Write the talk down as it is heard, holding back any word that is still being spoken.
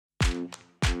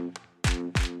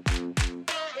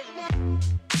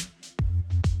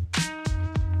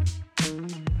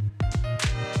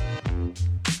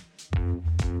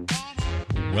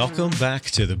Welcome back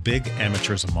to the Big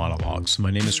Amateurism Monologues.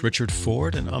 My name is Richard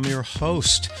Ford, and I'm your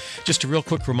host. Just a real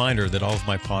quick reminder that all of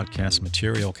my podcast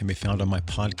material can be found on my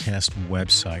podcast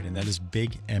website, and that is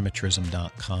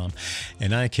bigamateurism.com.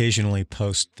 And I occasionally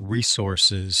post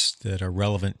resources that are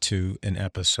relevant to an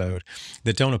episode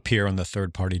that don't appear on the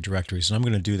third-party directories. And I'm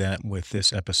going to do that with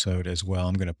this episode as well.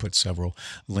 I'm going to put several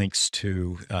links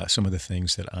to some of the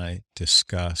things that I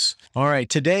discuss. All right,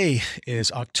 today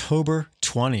is October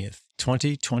 20th.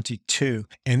 2022.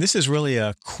 And this is really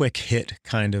a quick hit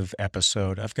kind of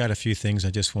episode. I've got a few things I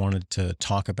just wanted to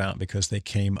talk about because they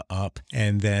came up,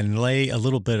 and then lay a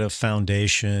little bit of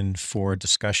foundation for a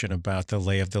discussion about the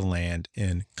lay of the land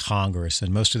in Congress.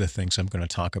 And most of the things I'm going to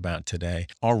talk about today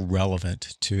are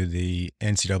relevant to the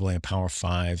NCAA and Power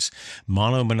Five's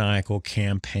monomaniacal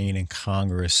campaign in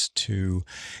Congress to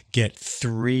get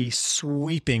 3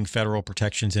 sweeping federal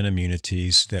protections and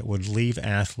immunities that would leave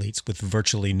athletes with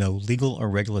virtually no legal or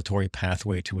regulatory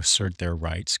pathway to assert their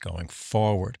rights going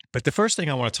forward. But the first thing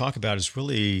I want to talk about is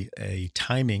really a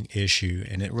timing issue,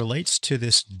 and it relates to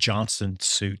this Johnson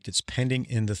suit that's pending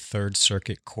in the Third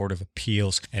Circuit Court of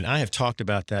Appeals. And I have talked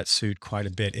about that suit quite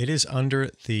a bit. It is under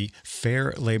the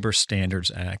Fair Labor Standards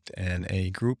Act, and a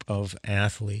group of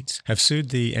athletes have sued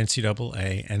the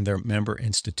NCAA and their member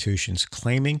institutions,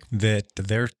 claiming that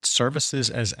their services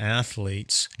as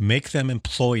athletes make them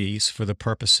employees for the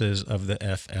purposes of the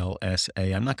FLSA.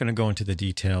 I'm not going to go into the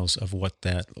details of what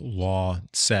that law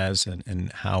says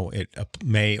and how it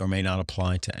may or may not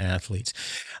apply to athletes.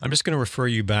 I'm just going to refer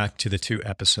you back to the 2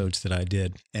 episodes that I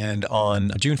did. And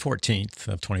on June 14th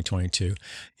of 2022,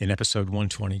 in episode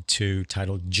 122,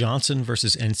 titled Johnson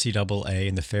versus NCAA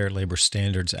and the Fair Labor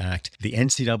Standards Act, the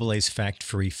NCAA's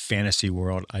fact-free fantasy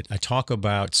world, I talk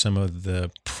about some of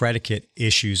the predicate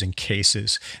issues and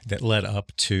cases that led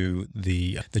up to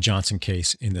the Johnson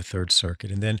case in the Third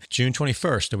Circuit. And then June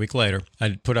 21st, a week later,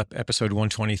 I put up episode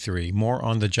 123, more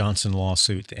on the Johnson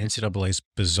lawsuit, the NCAA's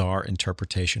bizarre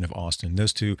interpretation of Austin.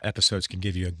 Those 2 episodes can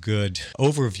give you a good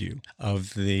overview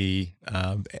of the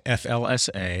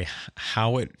FLSA,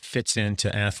 how it fits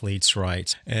into athletes'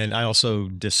 rights. And I also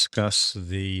discuss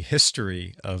the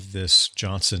history of this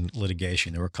Johnson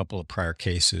litigation. There were a couple of prior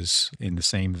cases in the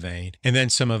same vein, and then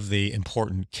some of the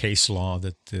important case law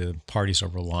that the parties are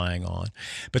relying on.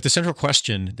 But the central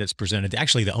question that's presented,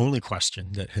 actually the only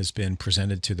question that has been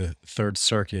presented to the Third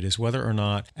Circuit, is whether or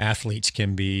not athletes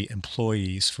can be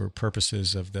employees for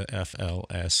purposes of the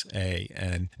FLSA.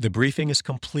 And the briefing is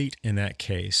complete in that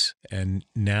case. And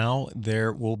now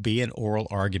there will be an oral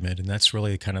argument. And that's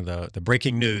really kind of the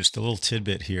breaking news, the little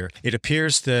tidbit here. It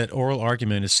appears that oral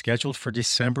argument is scheduled for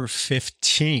December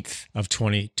 15th of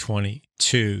 2020.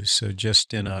 So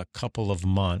just in a couple of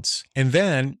months. And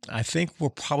then I think we're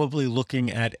probably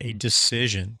looking at a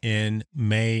decision in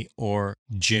May or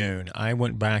June. I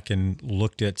went back and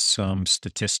looked at some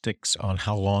statistics on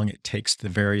how long it takes the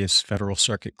various federal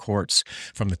circuit courts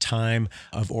from the time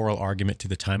of oral argument to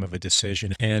the time of a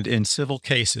decision. And in civil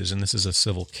cases, and this is a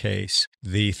civil case,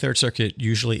 the Third Circuit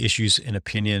usually issues an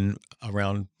opinion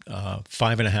around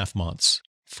 5.5 months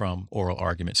from oral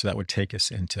argument. So that would take us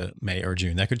into May or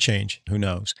June. That could change. Who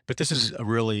knows? But this is a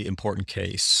really important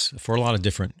case for a lot of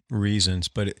different reasons.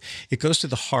 But it goes to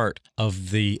the heart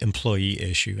of the employee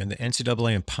issue. And the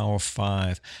NCAA and Power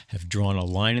Five have drawn a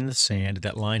line in the sand.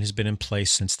 That line has been in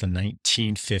place since the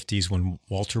 1950s when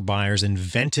Walter Byers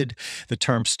invented the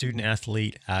term student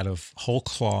athlete out of whole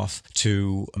cloth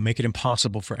to make it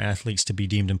impossible for athletes to be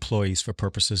deemed employees for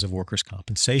purposes of workers'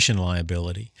 compensation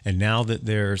liability. And now that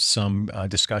there's some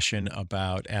discussion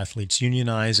about athletes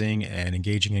unionizing and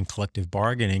engaging in collective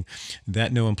bargaining,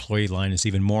 that no employee line is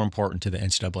even more important to the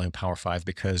NCAA and Power Five,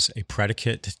 because a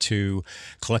predicate to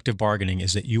collective bargaining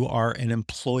is that you are an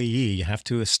employee. You have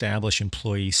to establish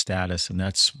employee status, and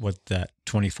that's what that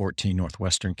 2014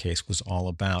 Northwestern case was all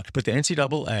about. But the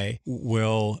NCAA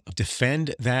will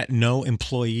defend that no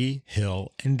employee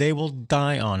hill, and they will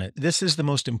die on it. This is the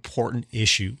most important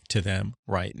issue to them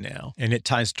right now. And it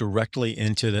ties directly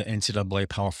into the NCAA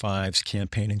Power Five's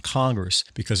campaign in Congress,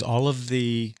 because all of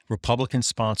the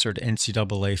Republican-sponsored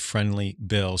NCAA-friendly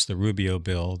bills, the Rubio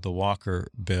bill, the Walker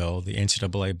bill, the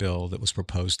NCAA bill that was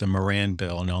proposed, the Moran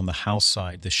bill, and on the House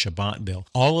side, the Shabbat bill,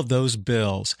 all of those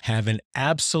bills have an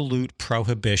absolute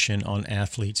prohibition on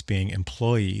athletes being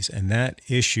employees. And that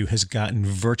issue has gotten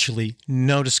virtually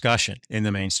no discussion in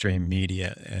the mainstream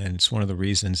media. And it's one of the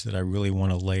reasons that I really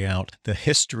want to lay out the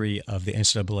history of the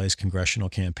NCAA's congressional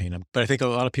campaign. But I think a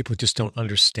lot of people just don't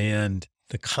understand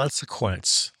the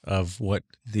consequence of what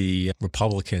the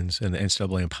Republicans and the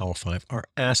NCAA and Power Five are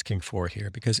asking for here.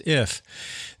 Because if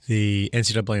the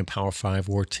NCAA and Power Five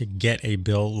were to get a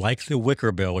bill like the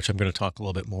Wicker bill, which I'm going to talk a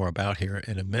little bit more about here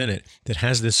in a minute, that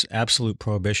has this absolute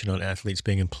prohibition on athletes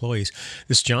being employees,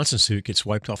 this Johnson suit gets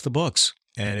wiped off the books.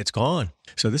 And it's gone.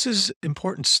 So this is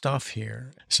important stuff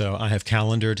here. So I have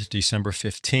calendared December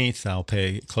 15th. I'll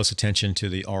pay close attention to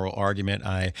the oral argument.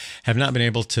 I have not been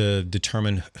able to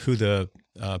determine who the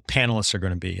panelists are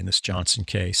going to be in this Johnson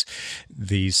case.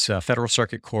 These federal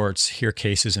circuit courts hear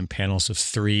cases in panels of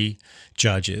 3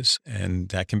 judges, and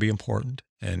that can be important,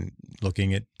 and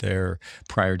looking at their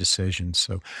prior decisions.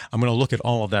 So I'm going to look at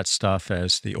all of that stuff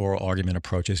as the oral argument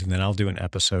approaches, and then I'll do an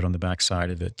episode on the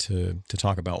backside of it to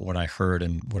talk about what I heard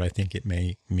and what I think it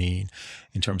may mean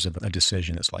in terms of a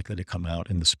decision that's likely to come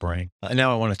out in the spring. And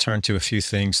now I want to turn to a few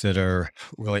things that are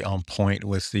really on point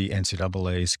with the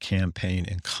NCAA's campaign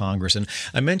in Congress. And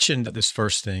I mentioned this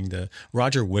first thing, the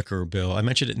Roger Wicker bill. I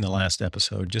mentioned it in the last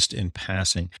episode, just in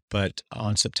passing. But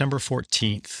on September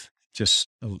 14th, just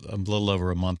a little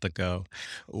over a month ago,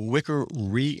 Wicker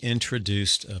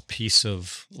reintroduced a piece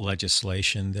of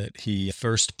legislation that he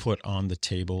first put on the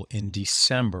table in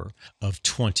December of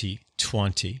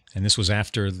 2020. And this was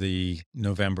after the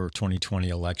November 2020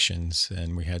 elections,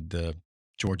 and we had the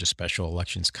Georgia special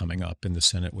elections coming up, and the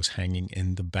Senate was hanging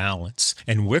in the balance.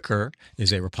 And Wicker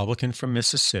is a Republican from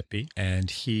Mississippi, and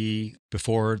he,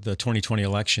 before the 2020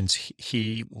 elections,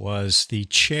 he was the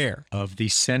chair of the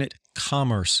Senate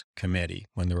Commerce Committee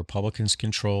when the Republicans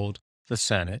controlled the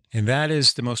Senate. And that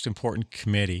is the most important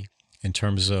committee in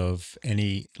terms of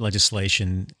any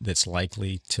legislation that's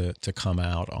likely to come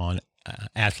out on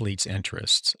athletes'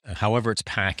 interests, however it's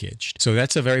packaged. So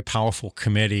that's a very powerful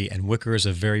committee, and Wicker is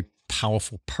a very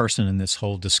powerful person in this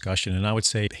whole discussion. And I would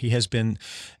say he has been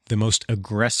the most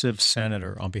aggressive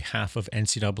senator on behalf of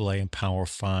NCAA and Power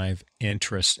Five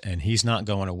interests, and he's not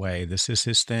going away. This is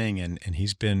his thing, and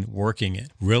he's been working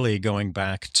it, really going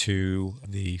back to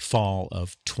the fall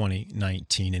of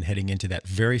 2019 and heading into that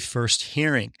very first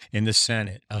hearing in the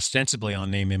Senate, ostensibly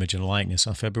on name, image, and likeness,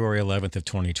 on February 11th of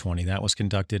 2020. That was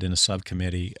conducted in a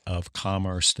subcommittee of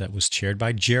commerce that was chaired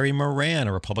by Jerry Moran,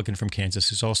 a Republican from Kansas,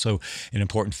 who's also an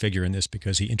important figure in this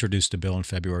because he introduced a bill in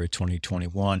February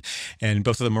 2021. And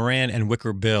both of the Moran and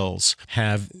Wicker bills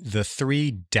have the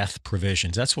 3 death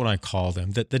provisions. That's what I call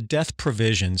them. The death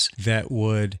provisions that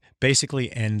would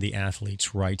basically end the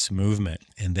athletes' rights movement.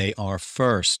 And they are,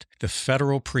 first, the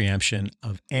federal preemption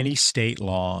of any state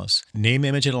laws, name,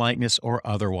 image, and likeness or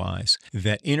otherwise,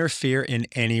 that interfere in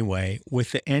any way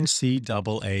with the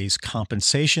NCAA's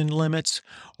compensation limits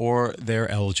or their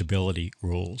eligibility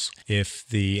rules. If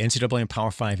the NCAA and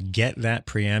Power Five get that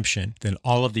preemption, then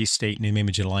all of these state name,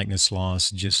 image, and likeness laws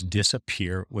just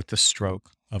disappear with the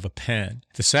stroke of a pen.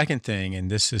 The second thing, and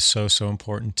this is so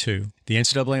important too, the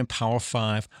NCAA and Power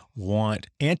Five want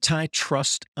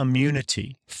antitrust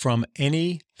immunity from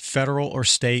any federal or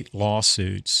state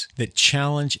lawsuits that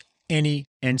challenge any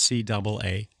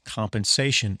NCAA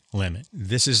compensation limit.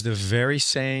 This is the very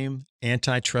same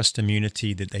antitrust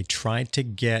immunity that they tried to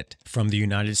get from the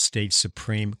United States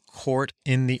Supreme Court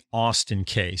in the Austin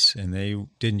case, and they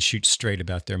didn't shoot straight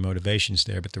about their motivations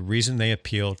there. But the reason they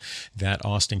appealed that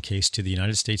Austin case to the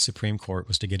United States Supreme Court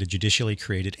was to get a judicially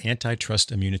created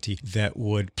antitrust immunity that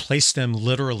would place them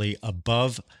literally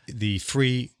above the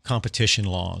free competition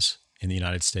laws in the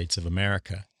United States of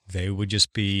America. They would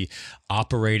just be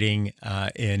operating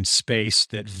in space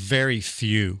that very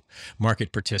few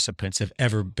market participants have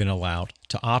ever been allowed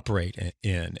to operate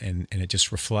in. And it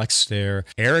just reflects their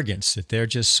arrogance that they're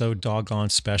just so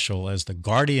doggone special as the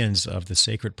guardians of the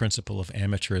sacred principle of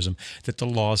amateurism that the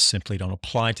laws simply don't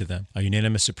apply to them. A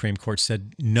unanimous Supreme Court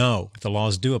said, no, the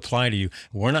laws do apply to you.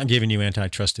 We're not giving you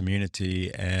antitrust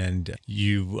immunity. And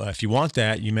if you want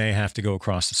that, you may have to go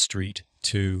across the street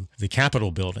to the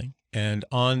Capitol building. And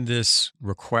on this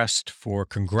request for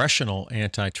congressional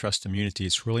antitrust immunity,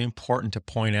 it's really important to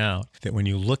point out that when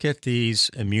you look at these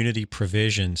immunity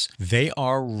provisions, they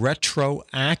are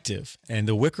retroactive. And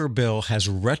the Wicker bill has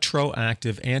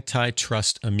retroactive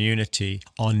antitrust immunity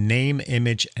on name,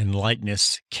 image, and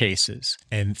likeness cases.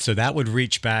 And so that would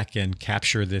reach back and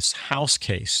capture this House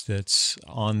case that's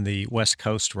on the West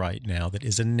Coast right now that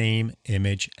is a name,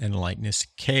 image, and likeness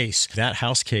case. That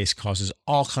House case causes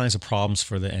all kinds of problems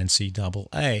for the NCAA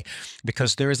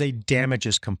because there is a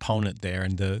damages component there.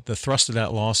 And the thrust of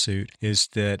that lawsuit is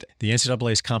that the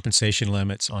NCAA's compensation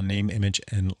limits on name, image,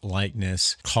 and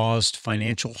likeness caused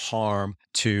financial harm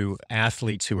to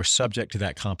athletes who were subject to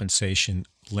that compensation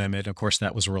limit. Of course,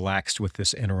 that was relaxed with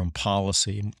this interim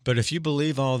policy. But if you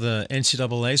believe all the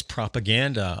NCAA's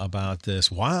propaganda about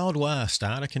this Wild West,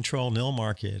 out of control nil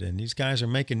market, and these guys are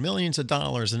making millions of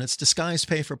dollars, and it's disguised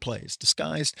pay for plays,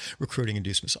 disguised recruiting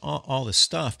inducements, all this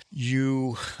stuff,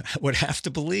 you would have to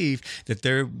believe that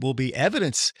there will be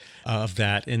evidence of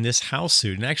that in this House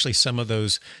suit. And actually, some of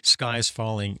those skies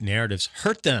falling narratives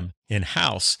hurt them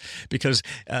in-house because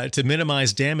to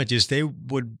minimize damages, they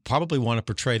would probably want to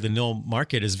portray the nil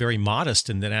market as very modest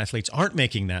and that athletes aren't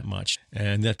making that much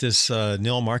and that this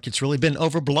nil market's really been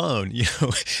overblown.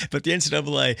 But the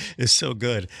NCAA is so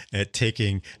good at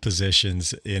taking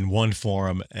positions in one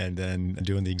forum and then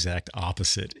doing the exact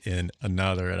opposite in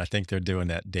another. And I think they're doing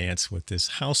that dance with this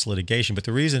House litigation. But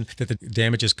the reason that the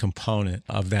damages component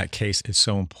of that case is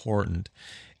so important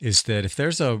is that if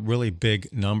there's a really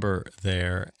big number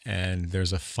there and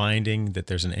there's a finding that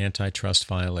there's an antitrust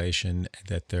violation,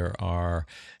 that there are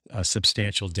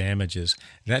substantial damages,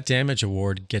 that damage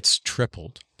award gets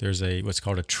tripled. There's what's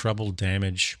called a treble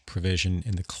damage provision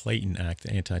in the Clayton Act,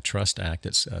 the Antitrust Act.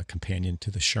 It's a companion to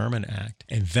the Sherman Act.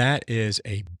 And that is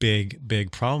a big,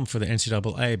 big problem for the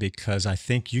NCAA because I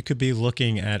think you could be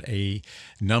looking at a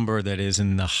number that is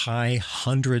in the high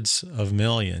hundreds of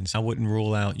millions. I wouldn't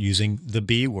rule out using the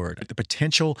B word. The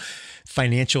potential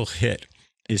financial hit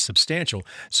is substantial.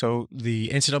 So the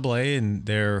NCAA and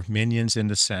their minions in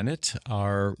the Senate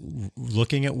are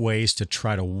looking at ways to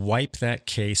try to wipe that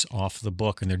case off the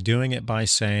book. And they're doing it by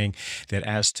saying that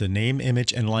as to name,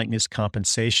 image, and likeness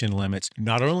compensation limits,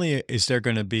 not only is there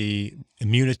going to be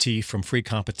immunity from free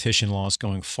competition laws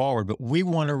going forward, but we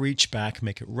want to reach back,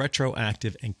 make it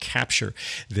retroactive, and capture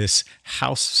this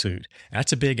House suit.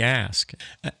 That's a big ask.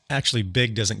 Actually,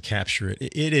 big doesn't capture it.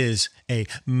 It is a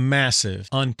massive,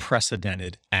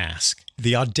 unprecedented ask.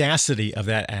 The audacity of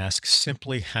that ask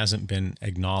simply hasn't been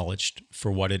acknowledged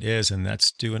for what it is, and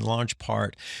that's due in large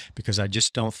part because I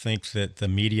just don't think that the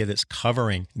media that's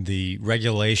covering the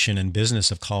regulation and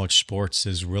business of college sports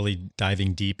is really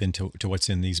diving deep into what's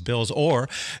in these bills, or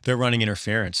they're running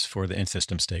interference for the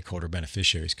in-system stakeholder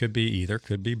beneficiaries. Could be either,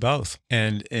 could be both.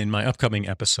 And in my upcoming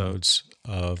episodes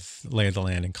of Lay of the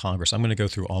Land in Congress, I'm going to go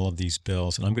through all of these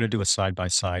bills, and I'm going to do a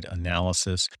side-by-side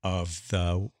analysis of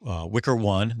the Wicker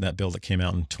 1, that bill that came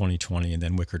out in 2020, and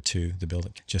then Wicker 2, the bill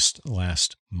that just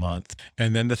last month.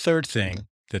 And then the third thing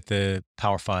that the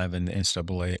Power Five and the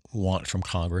NCAA want from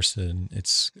Congress, and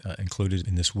it's included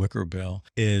in this Wicker bill,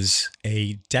 is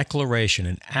a declaration,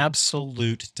 an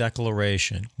absolute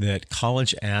declaration that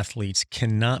college athletes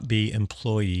cannot be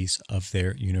employees of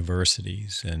their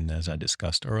universities. And as I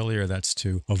discussed earlier, that's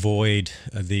to avoid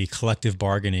the collective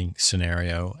bargaining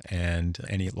scenario and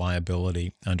any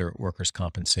liability under workers'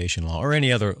 compensation law or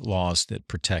any other laws that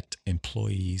protect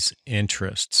employees'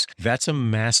 interests. That's a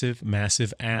massive,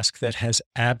 massive ask that has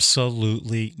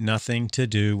absolutely nothing to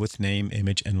do with name,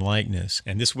 image, and likeness.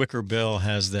 And this Wicker bill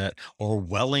has that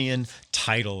Orwellian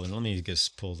title. And let me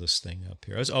just pull this thing up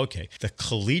here. Okay. The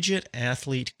Collegiate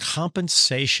Athlete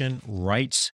Compensation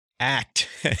Rights Act.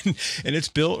 And it's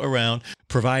built around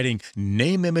providing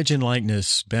name, image, and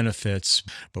likeness benefits.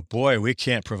 But boy, we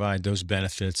can't provide those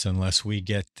benefits unless we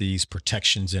get these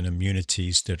protections and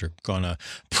immunities that are going to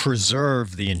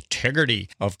preserve the integrity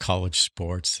of college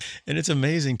sports. And it's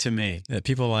amazing to me that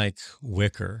people like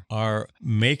Wicker are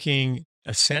making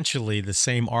essentially the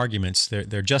same arguments.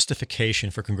 Their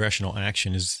justification for congressional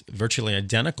action is virtually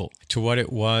identical to what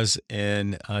it was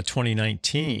in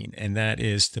 2019. And that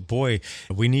is that, boy,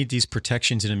 we need these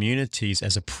protections and immunities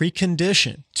as a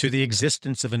precondition to the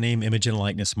existence of a name, image, and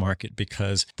likeness market.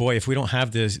 Because, boy, if we don't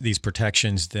have these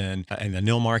protections, then and the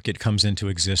nil market comes into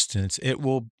existence, it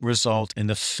will result in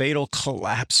the fatal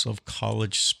collapse of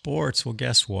college sports. Well,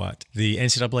 guess what? The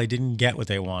NCAA didn't get what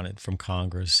they wanted from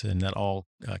Congress, and that all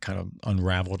kind of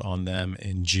unraveled on them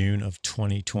in June of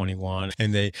 2021.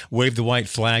 And they waved the white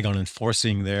flag on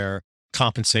enforcing their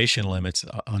compensation limits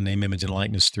on name, image, and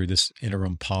likeness through this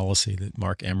interim policy that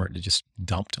Mark Emmert had just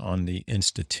dumped on the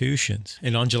institutions.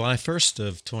 And on July 1st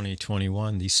of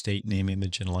 2021, these state name,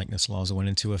 image, and likeness laws went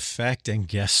into effect. And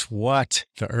guess what?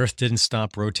 The earth didn't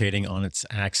stop rotating on its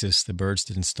axis. The birds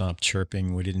didn't stop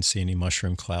chirping. We didn't see any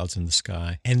mushroom clouds in the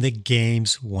sky. And the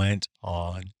games went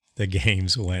on. the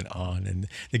games went on, and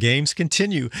the games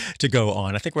continue to go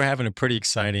on. I think we're having a pretty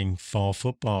exciting fall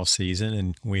football season,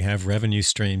 and we have revenue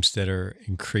streams that are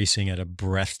increasing at a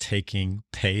breathtaking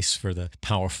pace for the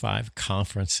Power Five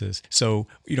conferences. So,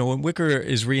 when Wicker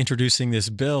is reintroducing this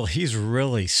bill, he's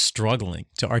really struggling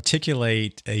to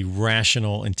articulate a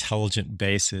rational, intelligent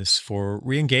basis for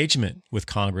re-engagement with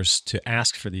Congress to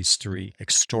ask for these three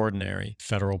extraordinary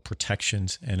federal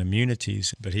protections and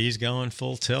immunities. But he's going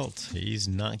full tilt. He's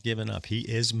not giving up. He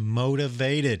is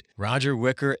motivated. Roger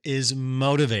Wicker is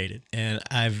motivated. And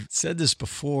I've said this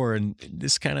before, and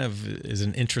this kind of is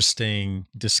an interesting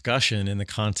discussion in the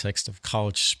context of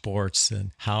college sports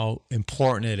and how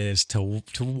important it is to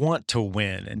want to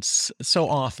win. And so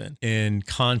often in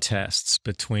contests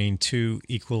between two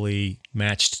equally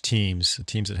matched teams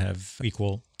that have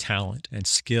equal talent and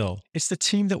skill, it's the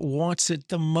team that wants it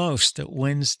the most that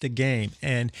wins the game.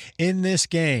 And in this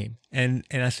game, and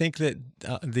I think that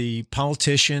the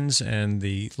politicians and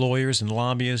the lawyers and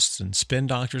lobbyists and spin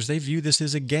doctors, they view this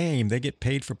as a game. They get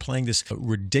paid for playing this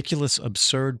ridiculous,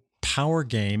 absurd power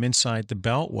game inside the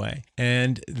Beltway,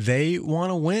 and they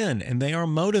want to win, and they are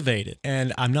motivated.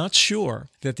 And I'm not sure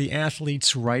that the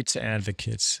athletes' rights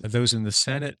advocates, those in the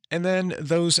Senate, and then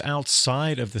those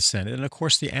outside of the Senate, and of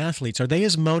course the athletes, are they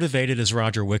as motivated as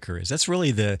Roger Wicker is? That's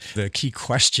really the key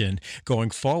question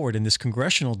going forward in this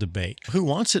congressional debate. Who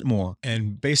wants it more?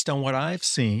 And based on what I've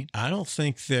seen, I don't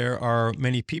think there are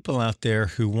many people out there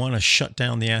who want to shut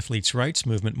down the athletes' rights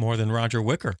movement more than Roger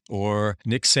Wicker or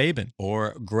Nick Saban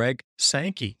or Greg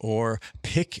Sankey, or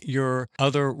pick your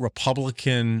other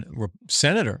Republican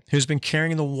senator who's been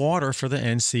carrying the water for the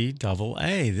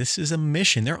NCAA. This is a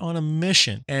mission. They're on a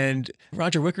mission. And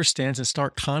Roger Wicker stands in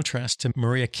stark contrast to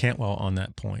Maria Cantwell on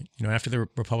that point. After the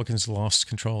Republicans lost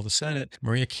control of the Senate,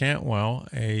 Maria Cantwell,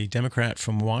 a Democrat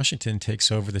from Washington,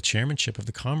 takes over the chairmanship of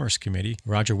the Commerce Committee.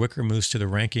 Roger Wicker moves to the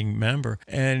ranking member.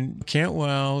 And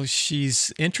Cantwell,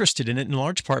 she's interested in it in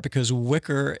large part because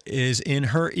Wicker is in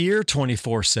her ear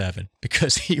 24/7.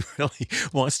 Because he really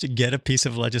wants to get a piece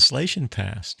of legislation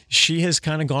passed. She has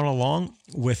kind of gone along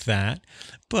with that,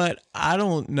 but I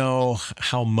don't know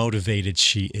how motivated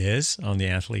she is on the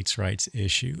athletes' rights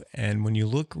issue. And when you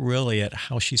look really at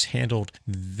how she's handled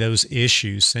those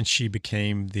issues since she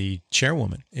became the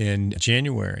chairwoman in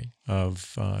January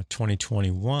of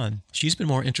 2021, she's been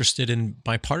more interested in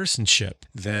bipartisanship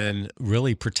than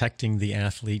really protecting the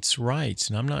athletes' rights.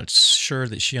 And I'm not sure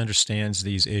that she understands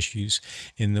these issues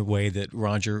in the way that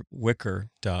Roger Wicker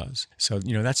does. So,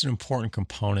 that's an important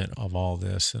component of all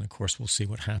this. And of course, we'll see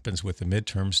what happens with the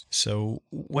midterms. So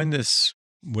when this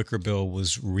Wicker bill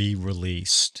was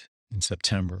re-released in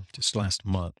September, just last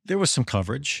month, there was some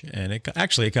coverage, and it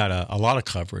got a lot of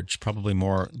coverage, probably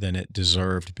more than it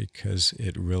deserved, because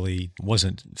it really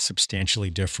wasn't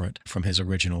substantially different from his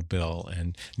original bill.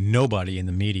 And nobody in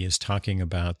the media is talking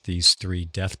about these three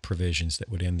death provisions that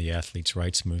would end the athletes'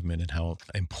 rights movement and how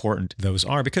important those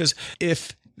are. Because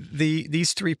if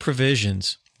these three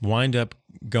provisions wind up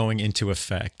going into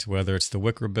effect, whether it's the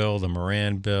Wicker bill, the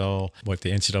Moran bill, what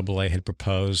the NCAA had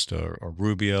proposed, or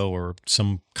Rubio, or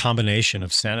some combination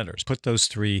of senators, put those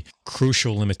three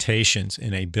crucial limitations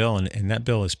in a bill, and that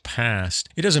bill is passed,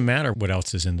 it doesn't matter what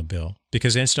else is in the bill,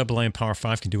 because NCAA and Power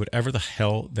 5 can do whatever the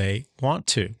hell they want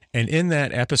to. And in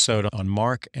that episode on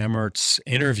Mark Emmert's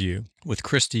interview with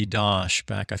Christy Dosh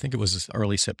back, I think it was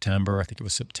early September, I think it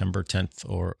was September 10th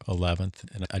or 11th,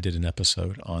 and I did an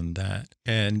episode on that.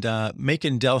 And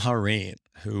Macon Delharim,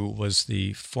 who was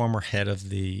the former head of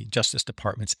the Justice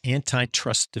Department's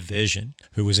Antitrust Division,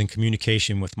 who was in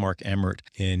communication with Mark Emmert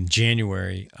in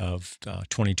January of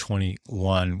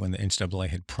 2021 when the NCAA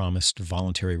had promised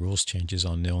voluntary rules changes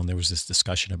on nil, and there was this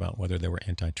discussion about whether there were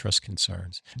antitrust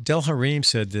concerns. Delharim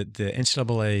said that the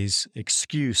NCAA's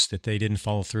excuse that they didn't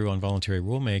follow through on voluntary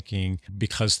rulemaking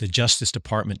because the Justice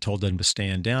Department told them to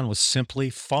stand down was simply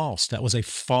false. That was a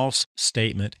false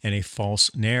statement and a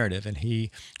false narrative, and he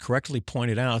correctly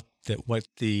pointed out that what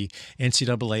the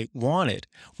NCAA wanted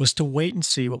was to wait and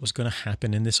see what was going to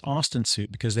happen in this Austin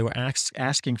suit, because they were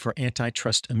asking for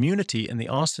antitrust immunity in the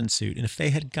Austin suit. And if they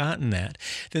had gotten that,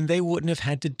 then they wouldn't have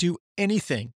had to do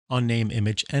anything on name,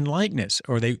 image, and likeness,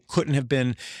 or they couldn't have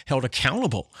been held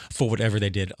accountable for whatever they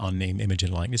did on name, image,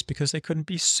 and likeness, because they couldn't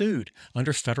be sued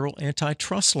under federal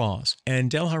antitrust laws.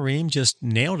 And Delharim just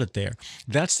nailed it there.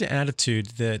 That's the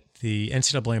attitude that the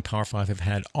NCAA and Power 5 have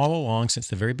had all along since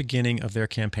the very beginning of their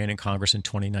campaign in Congress in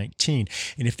 2019.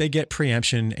 And if they get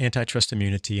preemption, antitrust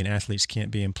immunity, and athletes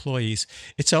can't be employees,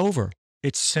 it's over.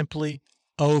 It's simply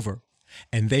over.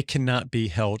 And they cannot be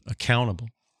held accountable.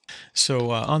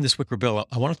 So on this Wicker bill,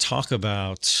 I want to talk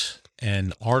about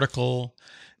an article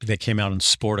that came out in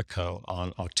Sportico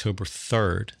on October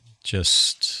 3rd,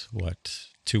 just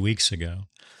 2 weeks ago,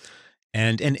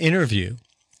 and an interview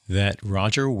that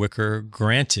Roger Wicker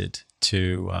granted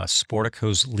to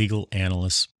Sportico's legal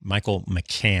analyst, Michael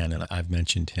McCann, and I've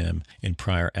mentioned him in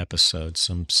prior episodes.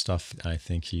 Some stuff I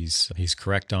think he's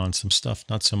correct on, some stuff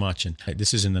not so much, and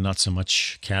this is in the not so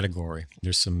much category.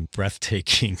 There's some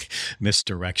breathtaking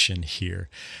misdirection here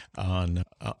on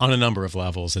a number of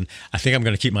levels, and I think I'm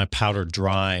going to keep my powder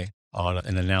dry on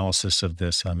an analysis of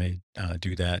this. I may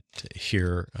do that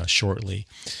here shortly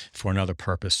for another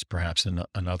purpose, perhaps in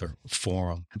another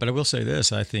forum. But I will say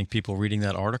this, I think people reading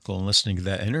that article and listening to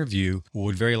that interview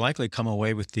would very likely come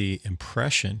away with the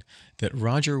impression that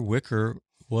Roger Wicker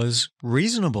was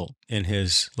reasonable in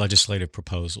his legislative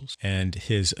proposals and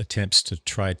his attempts to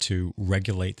try to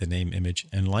regulate the name, image,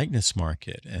 and likeness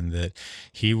market, and that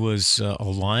he was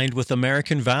aligned with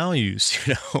American values.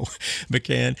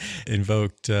 McCann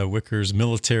invoked Wicker's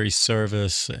military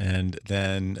service, and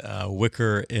then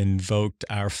Wicker invoked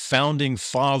our founding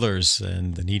fathers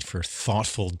and the need for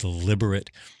thoughtful, deliberate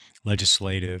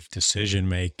legislative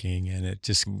decision-making, and it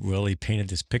just really painted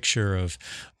this picture of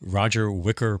Roger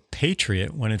Wicker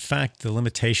patriot, when in fact the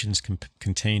limitations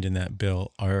contained in that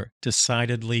bill are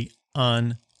decidedly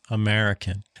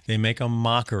un-American. They make a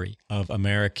mockery of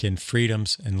American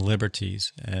freedoms and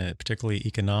liberties, particularly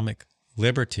economic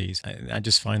liberties. I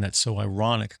just find that so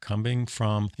ironic, coming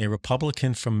from a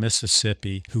Republican from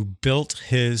Mississippi who built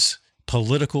his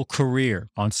political career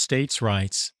on states'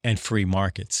 rights and free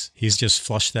markets. He's just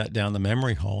flushed that down the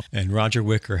memory hole. And Roger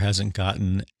Wicker hasn't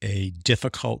gotten a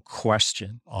difficult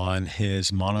question on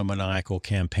his monomaniacal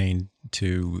campaign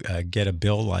to get a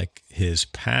bill like his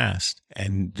passed.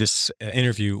 And this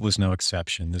interview was no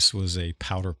exception. This was a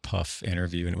powder puff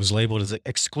interview, and it was labeled as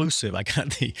exclusive. I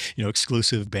got the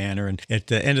exclusive banner. And at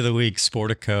the end of the week,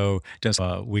 Sportico does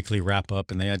a weekly wrap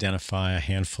up, and they identify a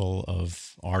handful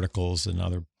of articles and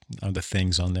other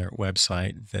things on their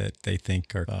website that they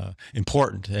think are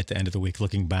important at the end of the week,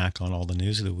 looking back on all the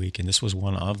news of the week. And this was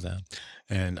one of them.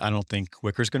 And I don't think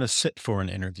Wicker's going to sit for an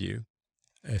interview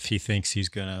if he thinks he's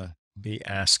going to be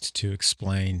asked to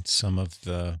explain some of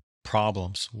the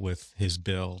problems with his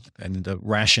bill and the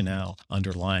rationale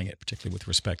underlying it, particularly with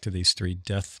respect to these 3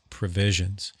 death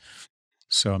provisions.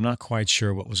 So I'm not quite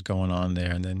sure what was going on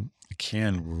there. And then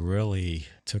McCann really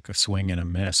took a swing and a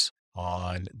miss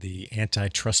on the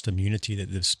antitrust immunity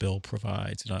that this bill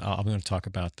provides. And I'm going to talk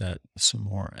about that some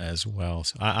more as well.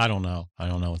 So I don't know. I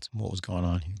don't know what was going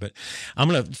on here. But I'm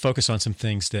going to focus on some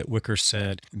things that Wicker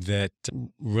said that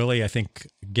really, I think,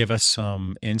 give us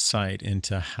some insight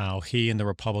into how he and the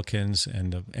Republicans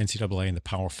and the NCAA and the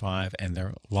Power Five and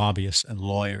their lobbyists and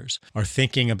lawyers are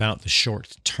thinking about the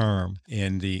short term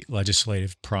in the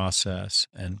legislative process.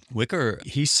 And Wicker,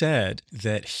 he said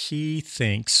that he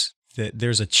thinks that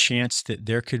there's a chance that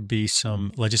there could be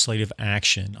some legislative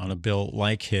action on a bill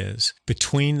like his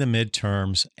between the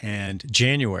midterms and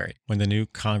January, when the new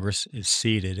Congress is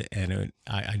seated. And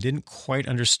I didn't quite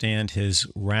understand his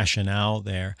rationale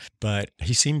there, but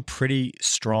he seemed pretty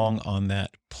strong on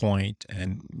that point.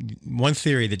 And one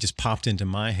theory that just popped into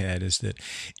my head is that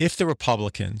if the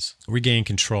Republicans regain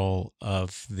control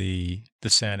of the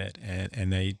Senate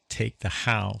and they take the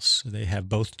House, they have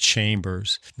both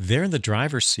chambers, they're in the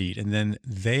driver's seat, and then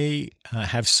they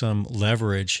have some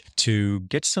leverage to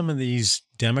get some of these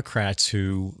Democrats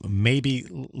who may be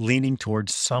leaning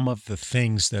towards some of the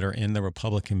things that are in the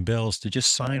Republican bills to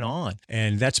just sign on.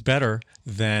 And that's better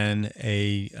than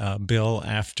a bill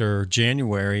after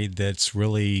January that's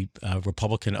really a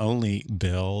Republican-only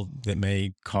bill that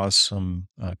may cause some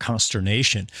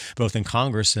consternation, both in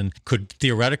Congress, and could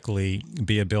theoretically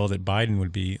be a bill that Biden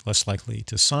would be less likely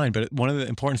to sign. But one of the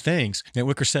important things that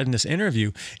Wicker said in this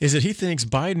interview is that he thinks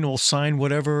Biden will sign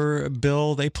whatever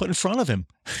bill they put in front of him.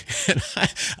 And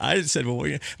I said, well,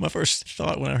 my first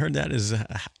thought when I heard that is,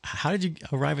 how did you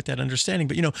arrive at that understanding?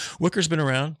 But, Wicker's been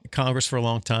around Congress for a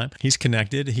long time. He's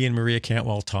connected. He and Maria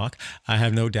Cantwell talk. I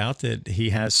have no doubt that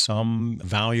he has some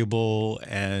valuable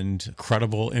and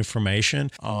credible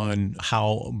information on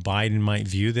how Biden might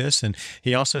view this. And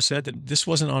he also said that this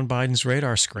wasn't on Biden's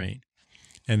radar screen.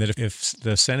 And that if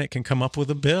the Senate can come up with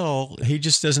a bill, he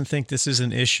just doesn't think this is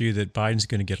an issue that Biden's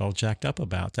going to get all jacked up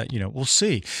about. That, we'll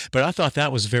see. But I thought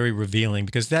that was very revealing,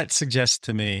 because that suggests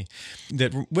to me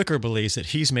that Wicker believes that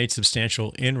he's made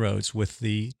substantial inroads with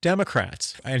the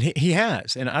Democrats. And he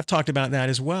has. And I've talked about that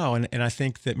as well. And I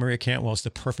think that Maria Cantwell is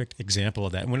the perfect example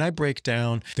of that. When I break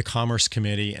down the Commerce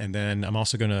Committee, and then I'm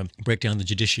also going to break down the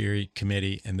Judiciary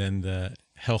Committee, and then the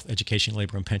Health, Education,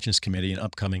 Labor, and Pensions Committee in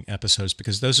upcoming episodes,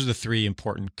 because those are the three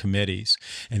important committees.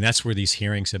 And that's where these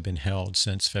hearings have been held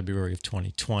since February of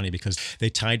 2020, because they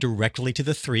tie directly to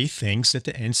the three things that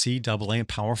the NCAA and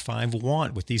Power 5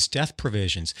 want with these death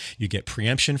provisions. You get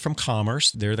preemption from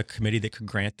Commerce. They're the committee that could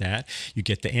grant that. You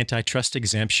get the antitrust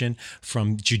exemption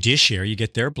from Judiciary. You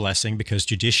get their blessing because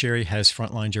Judiciary has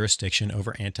frontline jurisdiction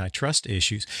over antitrust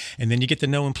issues. And then you get the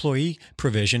no employee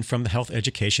provision from the Health,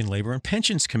 Education, Labor, and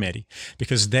Pensions Committee,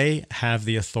 because they have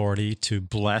the authority to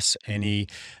bless any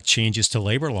changes to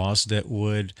labor laws that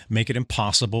would make it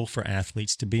impossible for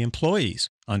athletes to be employees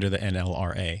under the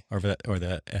NLRA or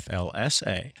the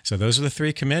FLSA. So those are the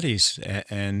three committees.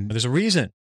 And there's a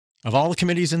reason, of all the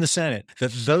committees in the Senate,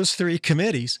 that those three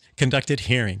committees conducted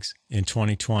hearings in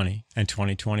 2020 and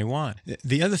 2021.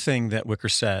 The other thing that Wicker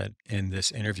said in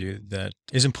this interview that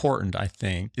is important, I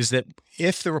think, is that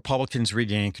if the Republicans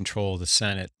regain control of the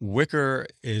Senate, Wicker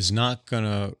is not going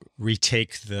to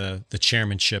retake the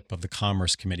chairmanship of the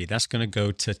Commerce Committee. That's going to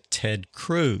go to Ted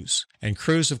Cruz. And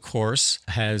Cruz, of course,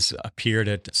 has appeared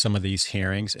at some of these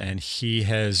hearings, and he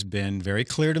has been very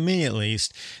clear to me, at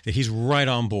least, that he's right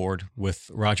on board with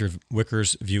Roger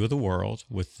Wicker's view of the world,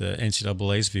 with the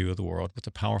NCAA's view of the world, with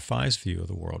the Power 5's view of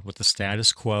the world, with the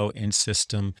status quo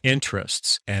in-system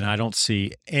interests. And I don't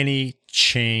see any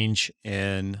change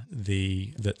in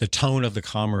the tone of the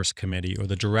Commerce Committee or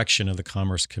the direction of the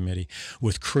Commerce Committee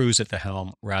with Cruz at the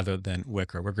helm rather than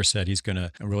Wicker. Wicker said he's going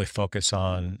to really focus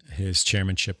on his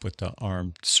chairmanship with the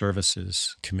Armed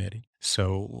Services Committee.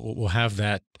 So we'll have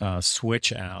that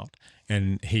switch out.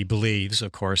 And he believes,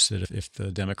 of course, that if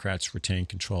the Democrats retain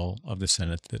control of the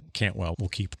Senate, that Cantwell will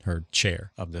keep her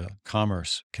chair of the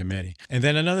Commerce Committee. And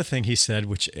then another thing he said,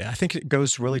 which I think it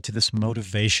goes really to this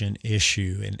motivation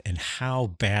issue and how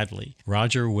badly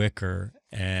Roger Wicker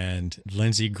and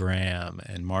Lindsey Graham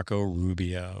and Marco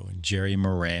Rubio and Jerry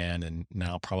Moran and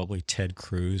now probably Ted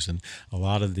Cruz and a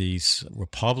lot of these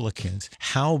Republicans,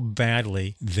 how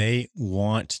badly they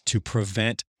want to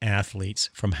prevent athletes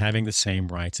from having the same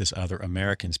rights as other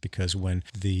Americans. Because when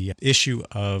the issue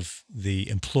of the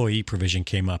employee provision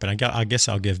came up, and I guess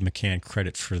I'll give McCann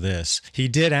credit for this, he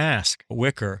did ask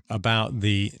Wicker about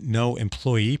the no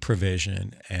employee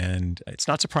provision. And it's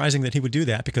not surprising that he would do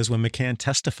that, because when McCann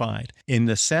testified in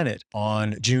the Senate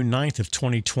on June 9th of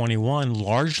 2021,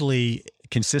 largely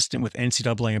consistent with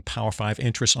NCAA and Power 5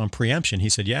 interests on preemption, he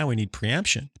said, yeah, we need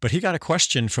preemption. But he got a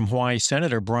question from Hawaii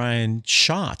Senator Brian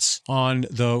Schatz on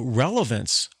the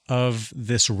relevance of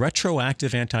this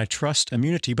retroactive antitrust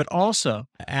immunity, but also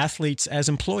athletes as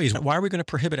employees. Why are we going to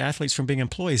prohibit athletes from being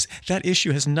employees? That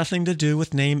issue has nothing to do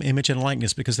with name, image, and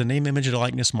likeness, because the name, image, and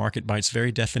likeness market, by its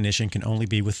very definition, can only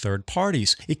be with third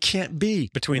parties. It can't be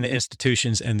between the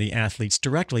institutions and the athletes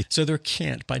directly. So there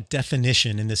can't, by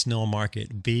definition, in this no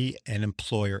market, be an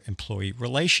employer-employee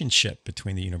relationship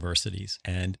between the universities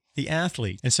and the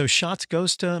athlete. And so Schatz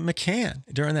goes to McCann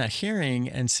during that hearing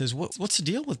and says, what's the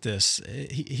deal with this?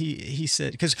 He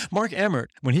said, because Mark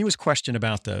Emmert, when he was questioned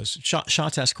about those,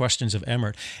 Schatz asked questions of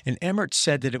Emmert, and Emmert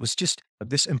said that it was just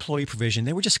this employee provision.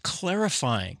 They were just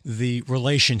clarifying the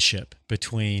relationship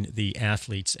between the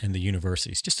athletes and the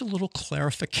universities. Just a little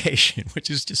clarification, which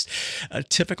is just a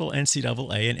typical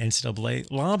NCAA and NCAA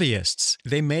lobbyists.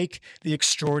 They make the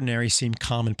extraordinary seem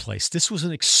commonplace. This was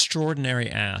an extraordinary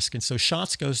ask. And so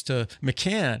Schatz goes to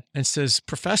McCann and says,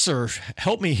 Professor,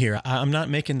 help me here. I'm not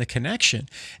making the connection.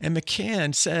 And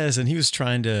McCann says, and he was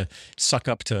trying to suck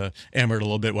up to Emmert a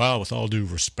little bit, well, with all due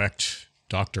respect,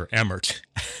 Dr. Emmert.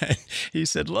 He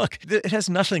said, look, it has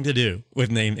nothing to do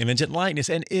with name, image, and likeness,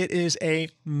 and it is a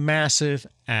massive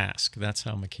ask. That's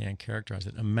how McCann characterized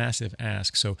it, a massive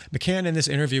ask. So McCann, in this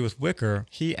interview with Wicker,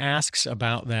 he asks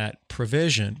about that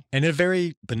provision in a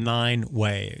very benign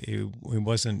way. He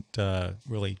wasn't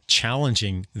really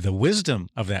challenging the wisdom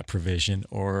of that provision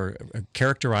or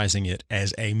characterizing it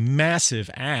as a massive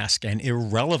ask and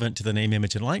irrelevant to the name,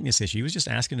 image, and likeness issue. He was just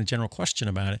asking a general question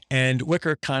about it. And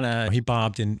Wicker he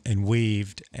bobbed and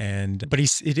weaved. But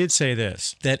he did say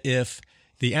this, that if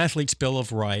the Athlete's Bill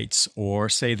of Rights or,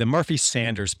 say, the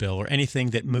Murphy-Sanders Bill or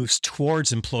anything that moves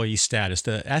towards employee status,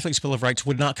 the Athlete's Bill of Rights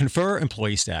would not confer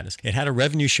employee status. It had a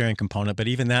revenue-sharing component, but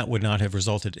even that would not have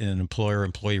resulted in an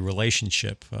employer-employee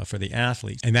relationship for the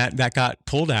athletes. And that got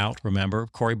pulled out, remember.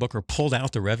 Cory Booker pulled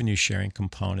out the revenue-sharing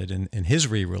component in his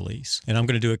re-release. And I'm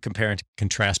going to do a compare and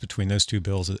contrast between those two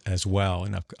bills as well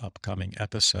in upcoming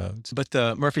episodes. But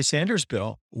the Murphy-Sanders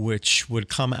Bill, which would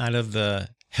come out of the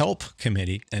Help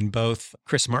Committee, and both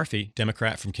Chris Murphy,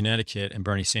 Democrat from Connecticut, and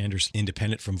Bernie Sanders,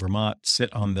 Independent from Vermont,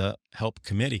 sit on the Help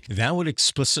Committee. That would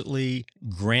explicitly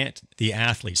grant the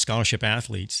athletes, scholarship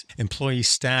athletes, employee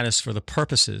status for the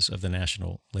purposes of the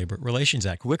National Labor Relations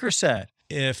Act. Wicker said,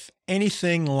 if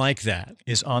anything like that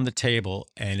is on the table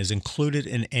and is included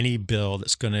in any bill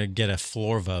that's going to get a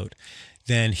floor vote,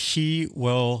 then he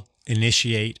will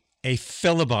initiate a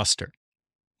filibuster.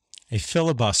 A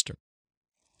filibuster.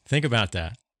 Think about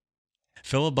that.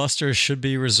 Filibusters should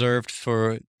be reserved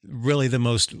for really the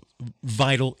most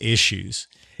vital issues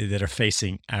that are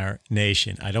facing our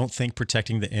nation. I don't think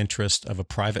protecting the interest of a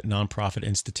private nonprofit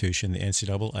institution, the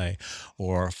NCAA,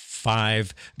 or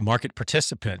 5 market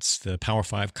participants, the Power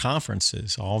 5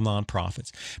 conferences, all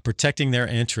nonprofits, protecting their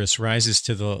interests rises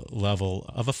to the level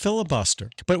of a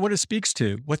filibuster. But what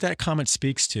that comment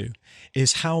speaks to,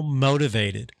 is how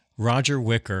motivated Roger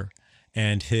Wicker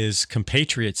and his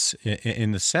compatriots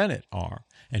in the Senate are,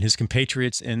 and his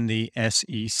compatriots in the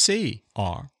SEC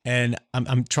are. And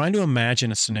I'm trying to imagine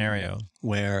a scenario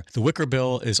where the Wicker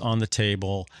bill is on the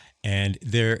table and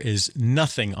there is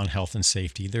nothing on health and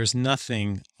safety. There's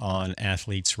nothing on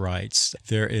athletes' rights.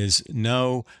 There is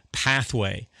no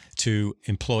pathway to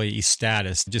employee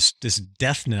status, just this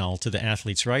death knell to the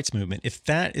athletes' rights movement. If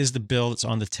that is the bill that's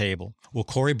on the table, will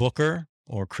Cory Booker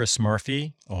or Chris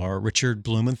Murphy or Richard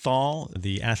Blumenthal,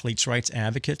 the athletes' rights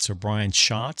advocates, or Brian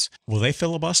Schatz, will they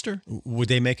filibuster? Would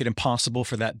they make it impossible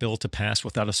for that bill to pass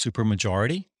without a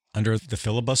supermajority under the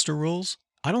filibuster rules?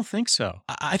 I don't think so.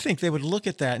 I think they would look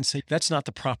at that and say, that's not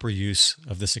the proper use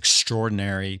of this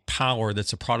extraordinary power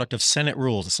that's a product of Senate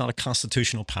rules. It's not a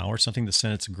constitutional power. It's something the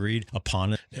Senate's agreed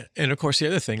upon. And of course, the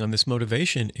other thing on this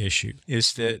motivation issue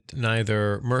is that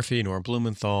neither Murphy nor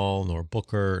Blumenthal nor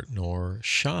Booker nor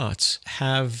Schatz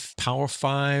have Power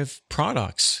 5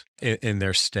 products in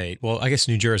their state. Well, I guess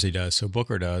New Jersey does, so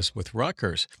Booker does with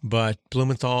Rutgers. But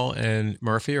Blumenthal and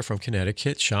Murphy are from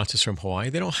Connecticut. Schatz is from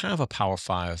Hawaii. They don't have a Power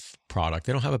 5 product.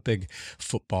 They don't have a big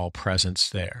football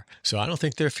presence there. So I don't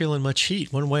think they're feeling much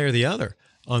heat one way or the other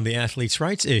on the athletes'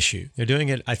 rights issue. They're doing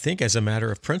it, I think, as a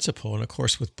matter of principle. And of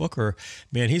course, with Booker,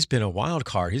 man, he's been a wild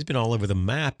card. He's been all over the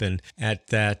map. And at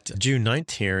that June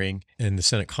 9th hearing in the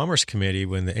Senate Commerce Committee,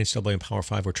 when the NCAA and Power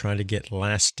 5 were trying to get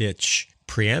last-ditch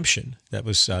preemption, that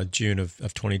was June of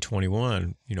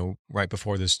 2021, right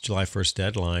before this July 1st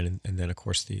deadline. And then, of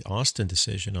course, the Austin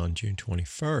decision on June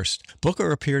 21st.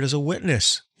 Booker appeared as a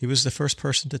witness. He was the first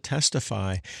person to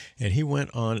testify, and he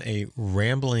went on a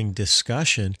rambling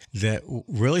discussion that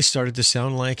really started to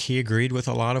sound like he agreed with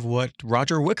a lot of what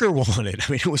Roger Wicker wanted.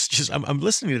 I mean, it was just, I'm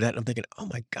listening to that and I'm thinking, oh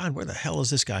my God, where the hell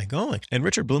is this guy going? And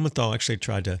Richard Blumenthal actually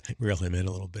tried to reel him in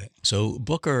a little bit. So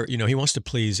Booker, he wants to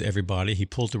please everybody. He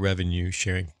pulled the revenue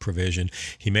sharing provision.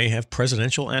 He may have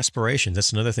presidential aspirations.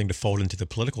 That's another thing to fold into the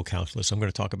political calculus. I'm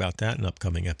going to talk about that in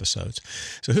upcoming episodes.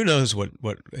 So who knows what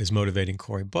is motivating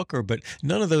Cory Booker, but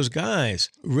none of those guys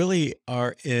really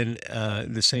are in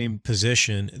the same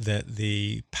position that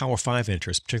the Power 5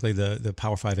 interests, particularly the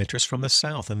Power 5 interests from the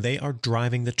South, and they are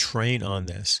driving the train on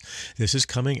this. This is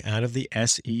coming out of the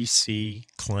SEC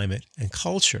climate and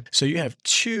culture. So you have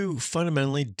two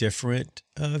fundamentally different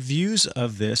views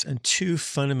of this and two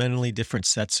fundamentally different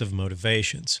sets of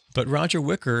motivations. But Roger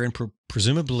Wicker and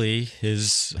presumably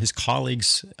his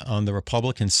colleagues on the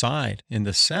Republican side in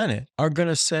the Senate are going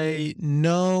to say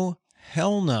no,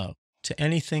 hell no to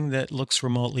anything that looks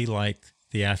remotely like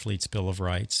the Athletes' Bill of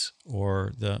Rights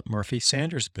or the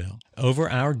Murphy-Sanders bill. Over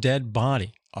our dead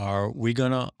body, are we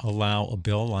going to allow a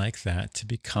bill like that to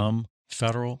become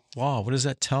federal law? What does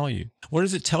that tell you? What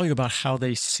does it tell you about how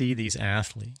they see these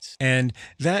athletes? And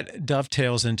that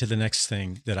dovetails into the next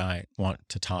thing that I want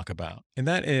to talk about, and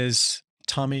that is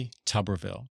Tommy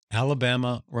Tuberville,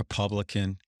 Alabama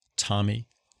Republican Tommy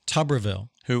Tuberville,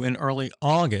 who in early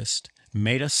August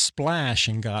made a splash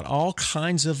and got all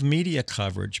kinds of media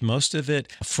coverage, most of it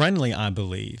friendly, I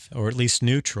believe, or at least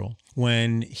neutral,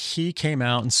 when he came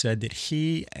out and said that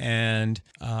he and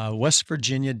West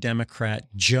Virginia Democrat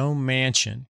Joe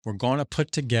Manchin were going to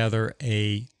put together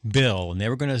a bill, and they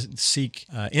were going to seek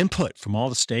input from all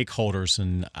the stakeholders.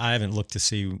 And I haven't looked to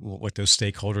see what those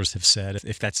stakeholders have said,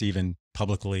 if that's even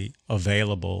publicly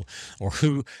available, or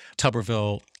who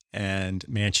Tuberville and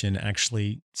Manchin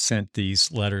actually sent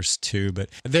these letters to, but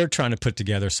they're trying to put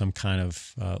together some kind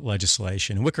of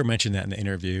legislation. And Wicker mentioned that in the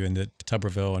interview, and that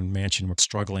Tuberville and Manchin were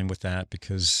struggling with that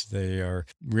because they are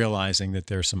realizing that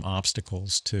there are some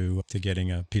obstacles to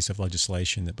getting a piece of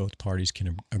legislation that both parties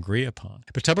can agree upon.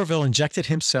 But Tuberville injected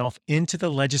himself into the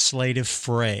legislative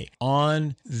fray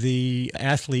on the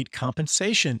athlete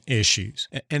compensation issues.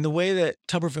 And the way that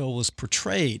Tuberville was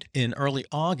portrayed in early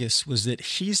August was that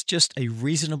he's just a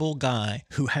reasonable guy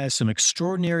who has some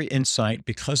extraordinary insight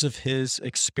because of his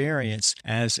experience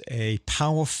as a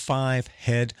Power 5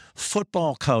 head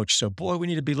football coach. So, boy, we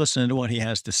need to be listening to what he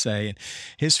has to say. And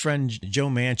his friend Joe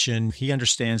Manchin, he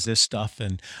understands this stuff.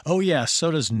 And, oh, yeah,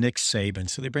 so does Nick Saban.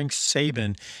 So they bring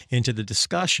Saban into the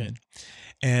discussion.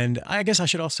 And I guess I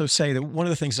should also say that one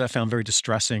of the things that I found very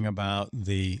distressing about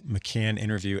the McCann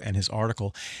interview and his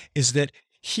article is that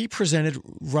he presented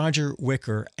Roger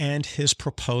Wicker and his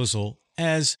proposal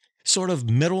as sort of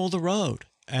middle of the road,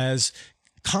 as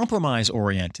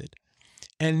compromise-oriented.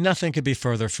 And nothing could be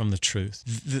further from the truth.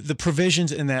 The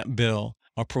provisions in that bill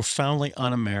are profoundly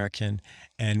un-American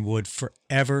and would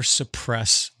forever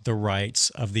suppress the rights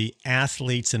of the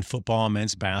athletes in football and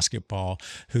men's basketball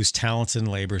whose talents and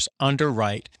labors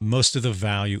underwrite most of the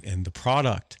value in the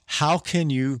product. How can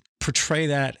you portray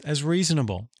that as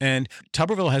reasonable? And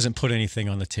Tuberville hasn't put anything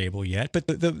on the table yet, but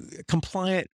the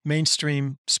compliant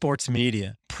mainstream sports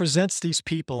media presents these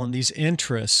people and these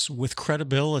interests with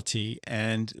credibility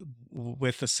and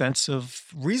with a sense of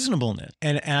reasonableness.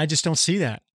 And I just don't see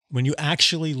that when you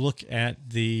actually look at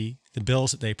the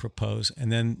bills that they propose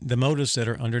and then the motives that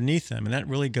are underneath them. And that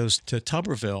really goes to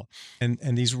Tuberville and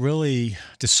these really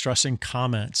distressing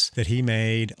comments that he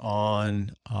made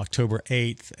on October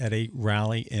 8th at a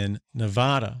rally in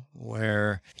Nevada,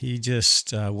 where he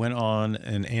just went on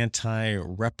an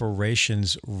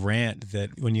anti-reparations rant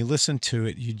that when you listen to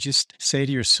it, you just say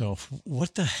to yourself,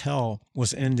 what the hell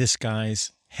was in this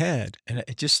guy's head? And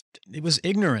it was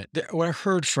ignorant. What I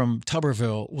heard from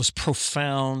Tuberville was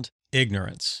profound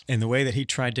ignorance. And the way that he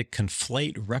tried to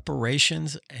conflate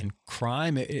reparations and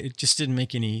crime, it just didn't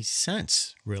make any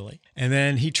sense, really. And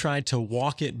then he tried to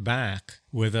walk it back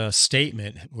with a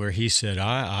statement where he said,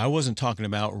 I wasn't talking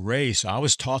about race. I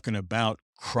was talking about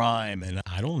crime. And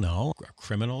I don't know,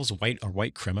 criminals,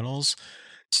 white criminals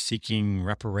seeking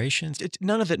reparations.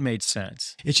 None of it made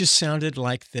sense. It just sounded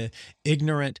like the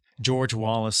ignorant George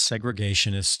Wallace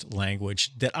segregationist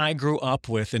language that I grew up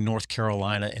with in North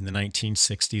Carolina in the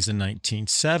 1960s and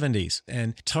 1970s.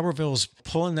 And Tuberville's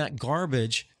pulling that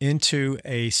garbage into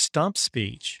a stump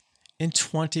speech in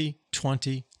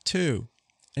 2022.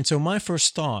 And so my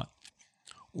first thought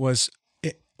was,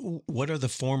 what are the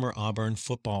former Auburn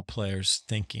football players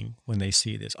thinking when they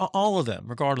see this? All of them,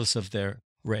 regardless of their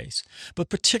race, but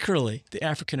particularly the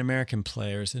African-American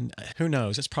players. And who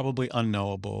knows, it's probably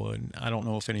unknowable. And I don't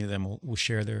know if any of them will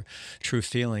share their true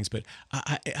feelings, but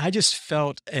I just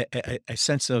felt a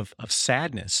sense of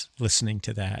sadness listening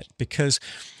to that, because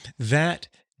that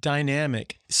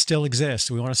dynamic still exists.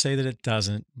 We want to say that it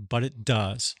doesn't, but it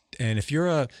does. And if you're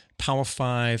a Power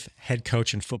 5 head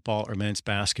coach in football or men's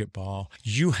basketball,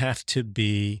 you have to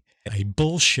be a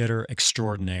bullshitter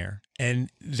extraordinaire.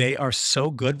 And they are so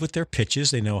good with their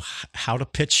pitches. They know how to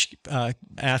pitch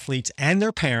athletes and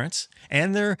their parents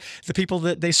and the people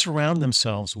that they surround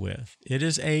themselves with. It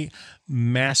is a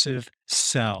massive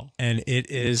sell, and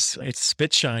it's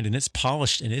spit shined and it's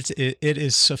polished and it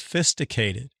is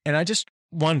sophisticated. And I just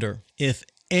wonder if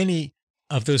any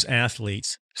of those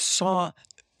athletes saw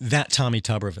that Tommy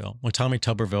Tuberville when Tommy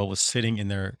Tuberville was sitting in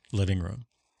their living room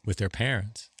with their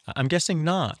parents. I'm guessing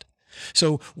not.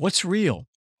 So what's real?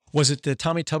 Was it the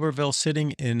Tommy Tuberville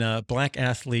sitting in a black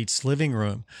athlete's living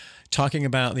room talking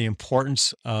about the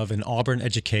importance of an Auburn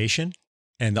education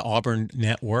and the Auburn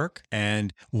network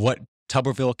and what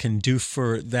Tuberville can do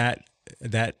for that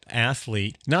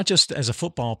athlete, not just as a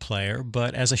football player,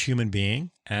 but as a human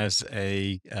being, as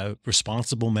a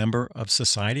responsible member of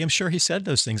society? I'm sure he said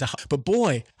those things. But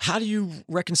boy, how do you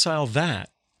reconcile that,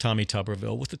 Tommy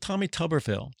Tuberville, with the Tommy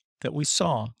Tuberville that we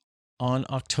saw on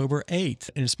October 8th?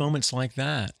 And it's moments like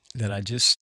that I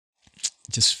just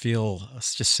feel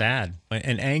it's just sad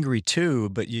and angry too,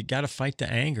 but you got to fight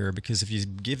the anger, because if you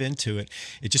give into it,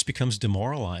 it just becomes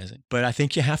demoralizing. But I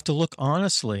think you have to look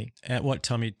honestly at what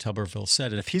Tommy Tuberville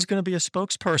said. And if he's going to be a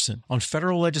spokesperson on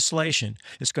federal legislation,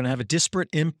 it's going to have a disparate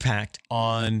impact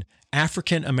on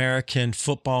African-American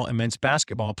football and men's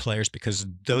basketball players, because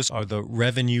those are the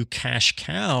revenue cash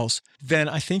cows, then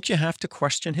I think you have to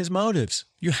question his motives.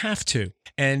 You have to.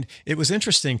 And it was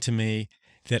interesting to me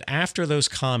that after those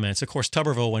comments, of course,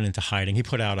 Tuberville went into hiding. He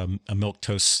put out a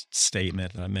milquetoast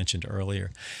statement that I mentioned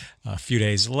earlier a few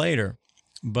days later,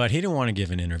 but he didn't want to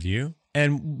give an interview.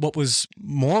 And what was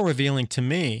more revealing to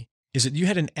me is that you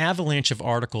had an avalanche of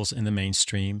articles in the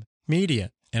mainstream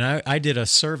media. And I did a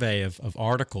survey of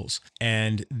articles,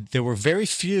 and there were very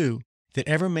few that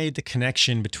ever made the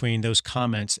connection between those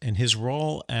comments and his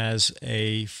role as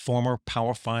a former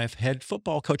Power 5 head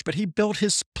football coach. But he built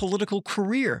his political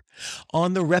career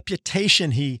on the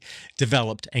reputation he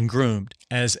developed and groomed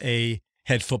as a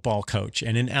head football coach.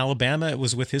 And in Alabama, it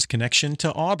was with his connection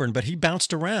to Auburn, but he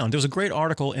bounced around. There was a great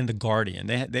article in The Guardian.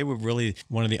 They were really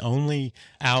one of the only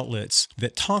outlets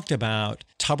that talked about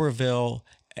Tuberville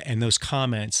and those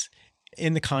comments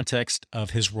in the context of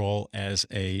his role as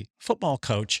a football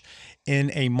coach in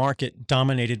a market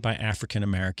dominated by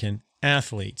African-American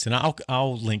athletes. And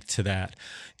I'll link to that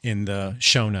in the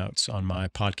show notes on my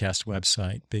podcast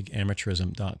website,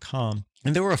 bigamateurism.com.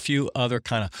 And there were a few other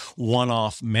kind of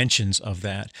one-off mentions of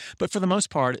that. But for the most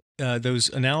part, those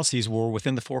analyses were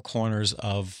within the four corners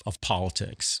of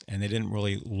politics. And they didn't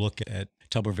really look at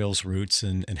Tuberville's roots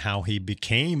and how he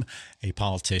became a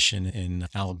politician in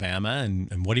Alabama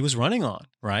and what he was running on,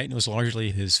 right? It was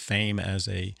largely his fame as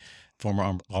a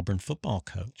former Auburn football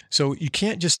coach. So you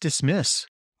can't just dismiss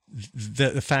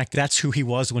the fact that's who he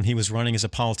was when he was running as a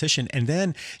politician, and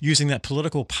then using that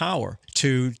political power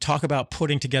to talk about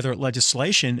putting together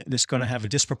legislation that's going to have a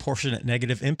disproportionate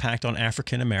negative impact on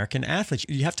African-American athletes.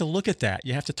 You have to look at that.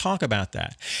 You have to talk about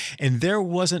that. And there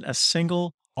wasn't a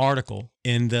single article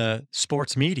in the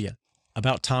sports media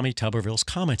about Tommy Tuberville's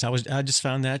comments. I just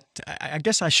found that, I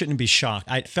guess I shouldn't be shocked.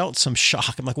 I felt some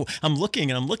shock. I'm like, well, I'm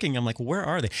looking. I'm like, where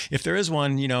are they? If there is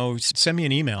one, send me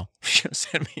an email.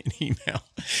 Send me an email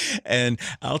and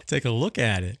I'll take a look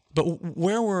at it. But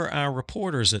where were our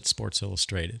reporters at Sports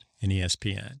Illustrated and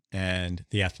ESPN and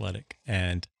The Athletic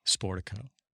and Sportico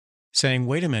saying,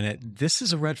 wait a minute, this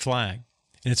is a red flag.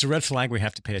 And it's a red flag we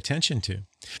have to pay attention to.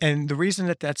 And the reason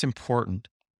that that's important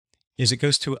is it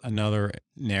goes to another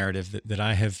narrative that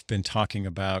I have been talking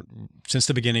about since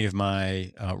the beginning of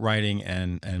my writing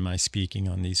and my speaking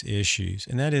on these issues.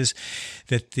 And that is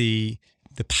that the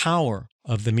power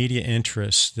of the media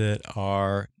interests that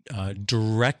are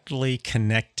directly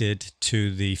connected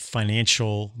to the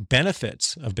financial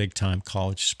benefits of big-time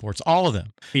college sports, all of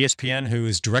them. ESPN, who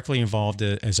is directly involved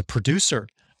as a producer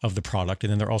of the product,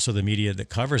 and then there are also the media that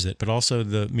covers it, but also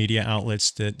the media outlets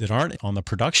that aren't on the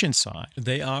production side.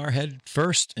 They are head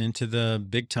first into the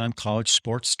big-time college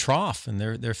sports trough, and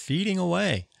they're feeding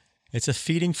away. It's a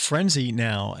feeding frenzy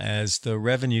now as the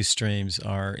revenue streams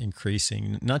are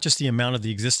increasing, not just the amount of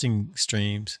the existing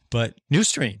streams, but new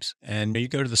streams. And you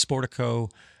go to the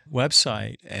Sportico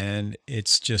website, and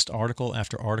it's just article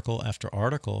after article after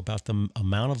article about the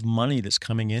amount of money that's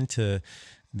coming into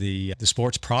the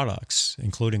sports products,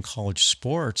 including college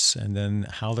sports, and then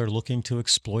how they're looking to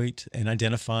exploit and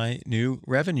identify new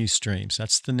revenue streams.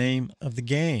 That's the name of the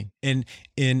game. And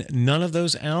in none of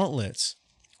those outlets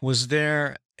was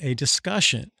there a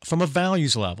discussion from a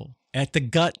values level, at the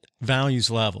gut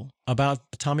values level, about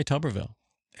Tommy Tuberville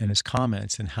and his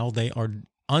comments and how they are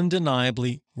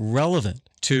undeniably relevant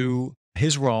to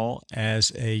his role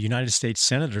as a United States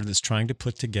senator that's trying to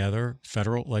put together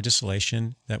federal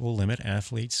legislation that will limit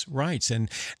athletes' rights.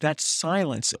 And that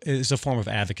silence is a form of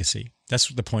advocacy. That's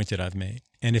the point that I've made.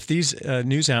 And if these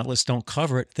news outlets don't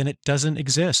cover it, then it doesn't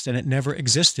exist, and it never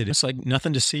existed. It's like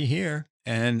nothing to see here.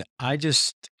 And I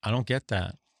don't get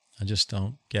that. I just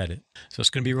don't get it. So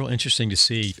it's going to be real interesting to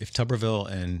see if Tuberville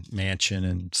and Manchin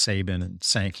and Saban and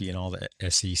Sankey and all the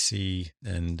SEC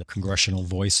and congressional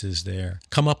voices there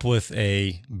come up with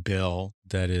a bill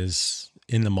that is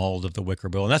in the mold of the Wicker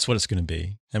bill. And that's what it's going to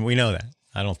be. And we know that.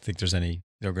 I don't think there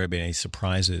are going to be any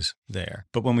surprises there.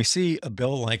 But when we see a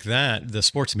bill like that, the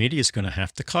sports media is going to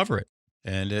have to cover it.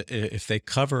 And if they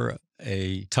cover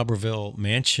a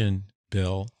Tuberville-Manchin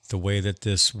bill the way that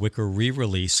this Wicker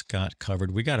re-release got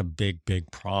covered, we got a big,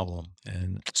 big problem.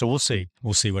 And so we'll see.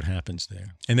 We'll see what happens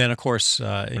there. And then, of course,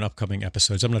 in upcoming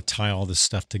episodes, I'm going to tie all this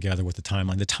stuff together with the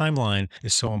timeline. The timeline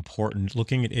is so important,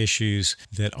 looking at issues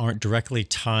that aren't directly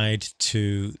tied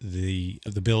to the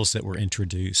bills that were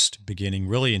introduced, beginning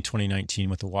really in 2019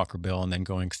 with the Walker bill and then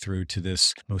going through to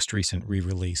this most recent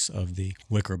re-release of the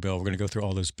Wicker bill. We're going to go through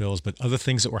all those bills, but other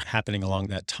things that were happening along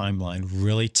that timeline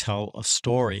really tell a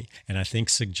story, and I think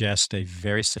suggest a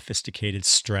very sophisticated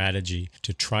strategy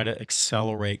to try to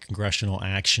accelerate congressional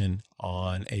action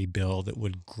on a bill that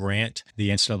would grant the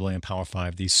NCAA and Power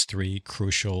 5 these three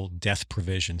crucial death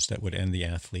provisions that would end the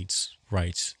athletes'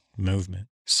 rights movement.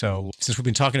 So since we've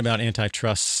been talking about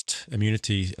antitrust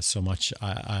immunity so much,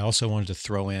 I also wanted to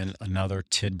throw in another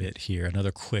tidbit here,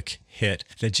 another quick hit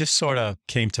that just sort of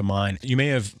came to mind. You may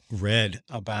have read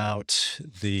about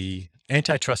the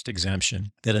antitrust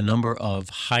exemption that a number of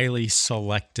highly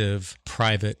selective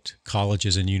private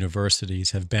colleges and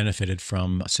universities have benefited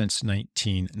from since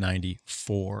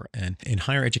 1994. And in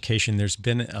higher education, there's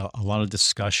been a lot of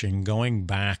discussion going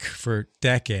back for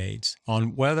decades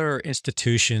on whether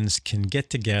institutions can get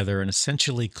together and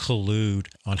essentially collude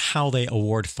on how they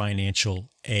award financial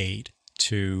aid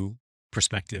to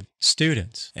prospective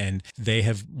students. And they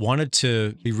have wanted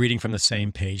to be reading from the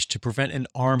same page to prevent an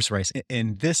arms race.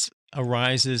 And this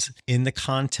arises in the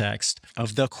context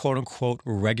of the quote unquote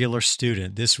regular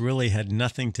student. This really had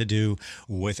nothing to do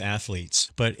with athletes,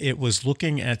 but it was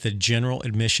looking at the general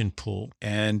admission pool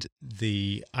and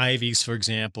the Ivies, for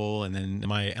example, and then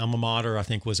my alma mater, I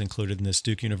think, was included in this,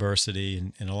 Duke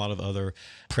University, and a lot of other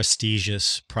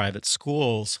prestigious private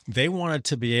schools. They wanted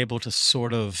to be able to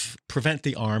sort of prevent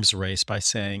the arms race by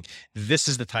saying, this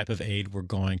is the type of aid we're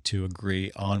going to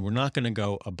agree on. We're not going to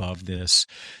go above this.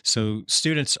 So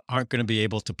students aren't going to be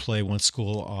able to play one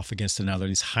school off against another,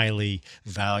 these highly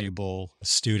valuable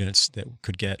students that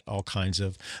could get all kinds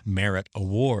of merit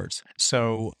awards.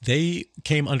 So they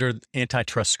came under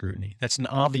antitrust scrutiny. That's an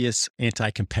obvious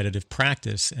anti-competitive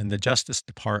practice. And the Justice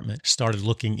Department started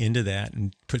looking into that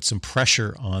and put some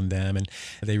pressure on them. And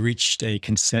they reached a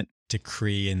consent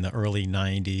decree in the early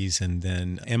 90s, and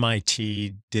then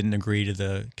MIT didn't agree to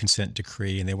the consent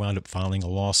decree, and they wound up filing a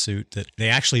lawsuit that they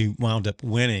actually wound up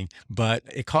winning. But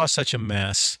it caused such a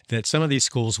mess that some of these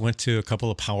schools went to a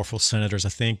couple of powerful senators. I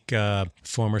think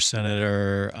former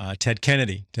Senator Ted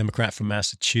Kennedy, Democrat from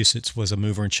Massachusetts, was a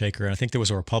mover and shaker. And I think there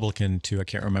was a Republican too, I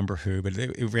can't remember who, but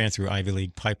it ran through Ivy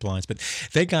League pipelines. But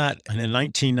they got, in a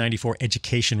 1994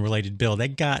 education-related bill, they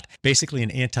got basically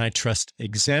an antitrust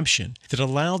exemption that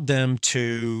allowed them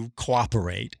to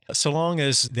cooperate so long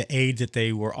as the aid that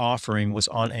they were offering was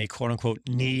on a quote-unquote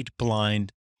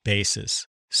need-blind basis.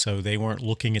 So they weren't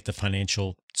looking at the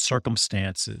financial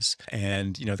circumstances.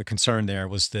 And, the concern there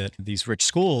was that these rich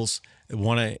schools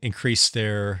want to increase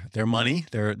their money,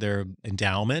 their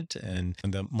endowment and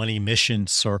the money mission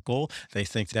circle. They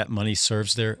think that money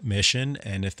serves their mission.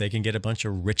 And if they can get a bunch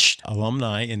of rich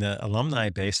alumni in the alumni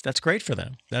base, that's great for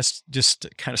them. That's just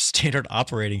kind of standard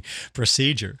operating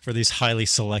procedure for these highly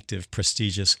selective,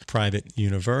 prestigious private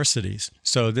universities.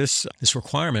 So this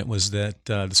requirement was that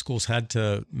the schools had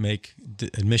to make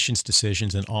admissions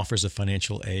decisions and offers of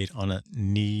financial aid on a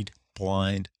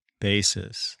need-blind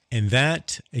basis. And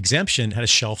that exemption had a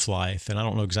shelf life, and I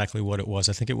don't know exactly what it was.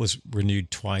 I think it was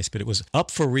renewed twice, but it was up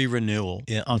for re-renewal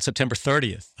on September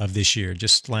 30th of this year,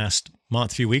 just last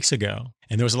month, a few weeks ago.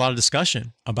 And there was a lot of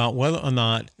discussion about whether or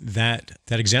not that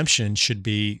exemption should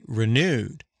be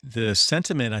renewed. The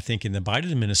sentiment, I think, in the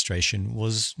Biden administration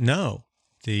was no.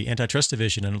 The Antitrust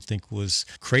Division, I don't think, was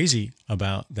crazy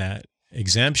about that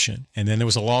exemption. And then there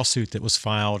was a lawsuit that was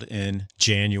filed in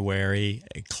January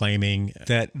claiming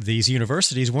that these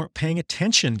universities weren't paying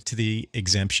attention to the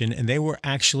exemption and they were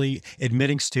actually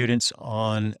admitting students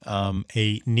on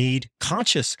a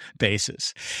need-conscious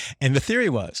basis. And the theory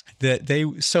was that they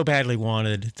so badly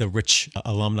wanted the rich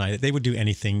alumni that they would do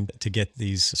anything to get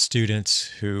these students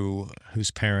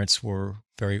whose parents were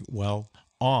very well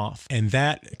off. And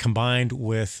that, combined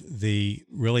with the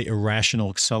really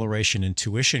irrational acceleration in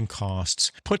tuition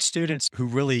costs, put students who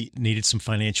really needed some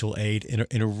financial aid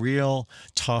in a real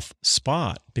tough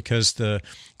spot, because the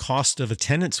cost of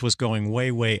attendance was going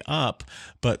way, way up,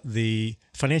 but the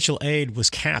financial aid was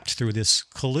capped through this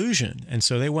collusion. And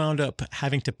so they wound up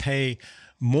having to pay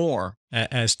more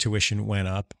as tuition went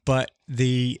up. But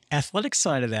the athletic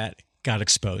side of that got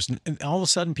exposed. And all of a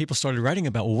sudden, people started writing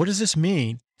about, well, what does this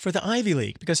mean for the Ivy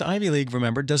League? Because Ivy League,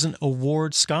 remember, doesn't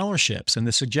award scholarships. And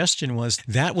the suggestion was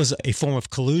that was a form of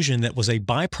collusion that was a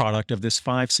byproduct of this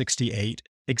 568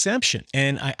 exemption.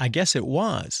 And I guess it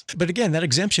was. But again, that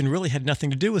exemption really had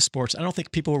nothing to do with sports. I don't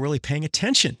think people were really paying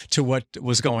attention to what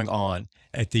was going on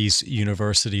at these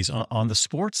universities on the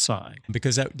sports side,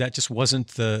 because that just wasn't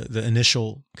the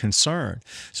initial concern.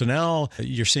 So now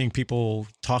you're seeing people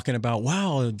talking about,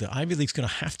 wow, the Ivy League's going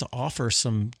to have to offer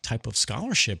some type of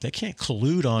scholarship. They can't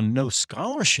collude on no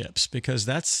scholarships, because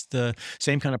that's the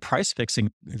same kind of price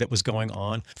fixing that was going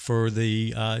on for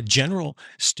the general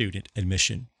student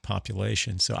admission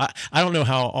population. So I don't know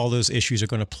how all those issues are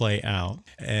going to play out.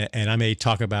 And I may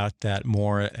talk about that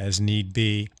more as need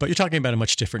be. But you're talking about a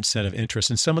much different set of interests.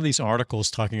 And some of these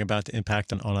articles talking about the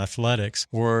impact on athletics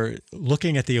were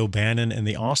looking at the O'Bannon and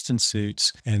the Austin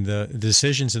suits and the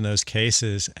decisions in those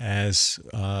cases as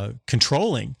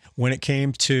controlling when it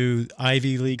came to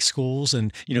Ivy League schools.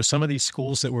 And, some of these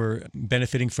schools that were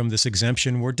benefiting from this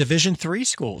exemption were Division III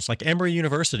schools, like Emory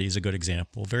University is a good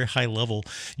example, very high level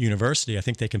university. I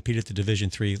think they compete at the Division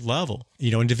III level.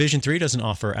 And Division III doesn't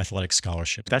offer athletic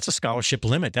scholarship. That's a scholarship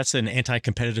limit. That's an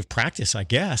anti-competitive practice, I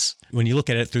guess, when you look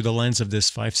at it through the lens of this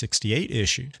 568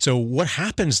 issue. So what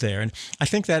happens there? And I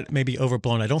think that may be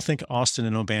overblown. I don't think Austin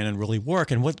and O'Bannon really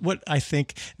work. And what I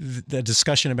think the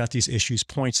discussion about these issues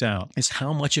points out is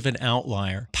how much of an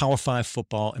outlier Power 5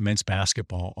 football and men's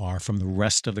basketball are from the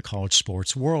rest of the college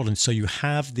sports world. And so you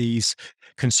have these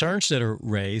concerns that are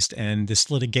raised and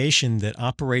this litigation that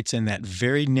operates in that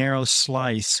very narrow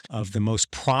slice of the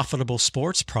most profitable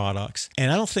sports products.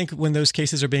 And I don't think when those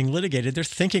cases are being litigated, they're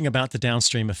thinking about the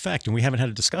downstream effect. And we haven't had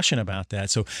a discussion about that.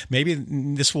 So maybe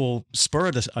this will spur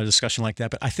a discussion like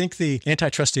that. But I think the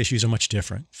antitrust issues are much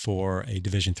different for a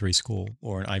Division III school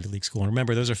or an Ivy League school. And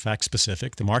remember, those are fact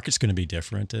specific. The market's going to be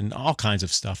different and all kinds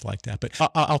of stuff like that. But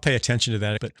I'll pay attention to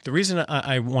that. But the reason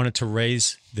I wanted to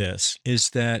raise this is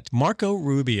that Marco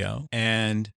Rubio,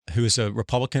 who is a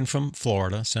Republican from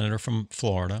Florida, senator from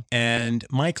Florida, and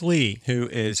Mike Lee, who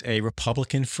is a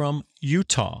Republican from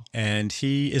Utah, and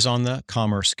he is on the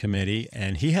Commerce Committee,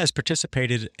 and he has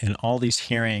participated in all these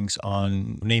hearings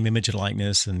on name, image, and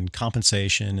likeness and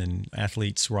compensation and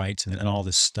athletes' rights and all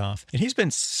this stuff. And he's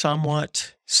been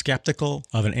somewhat skeptical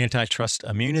of an antitrust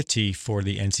immunity for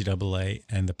the NCAA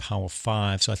and the Power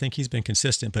 5. So I think he's been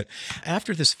consistent. But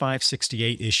after this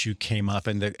 568 issue came up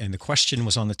and the question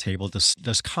was on the table,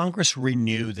 does Congress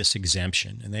renew this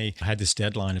exemption? And they had this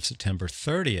deadline of September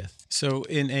 30th. So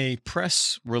in a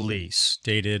press release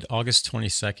dated August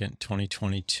 22nd,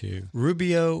 2022,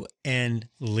 Rubio and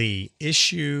Lee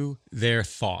issue their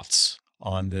thoughts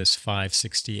on this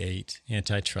 568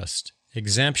 antitrust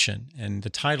exemption. And the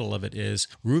title of it is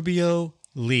Rubio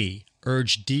Lee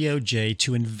urged DOJ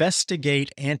to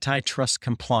investigate antitrust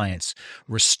compliance,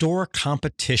 restore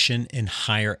competition in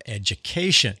higher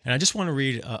education. And I just want to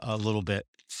read a little bit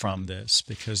from this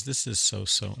because this is so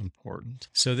important.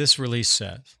 So this release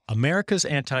says, America's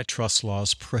antitrust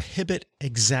laws prohibit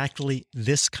exactly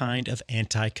this kind of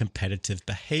anti-competitive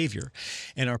behavior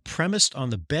and are premised on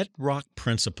the bedrock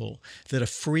principle that a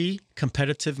free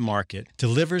competitive market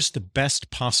delivers the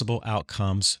best possible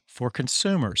outcomes for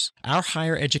consumers. Our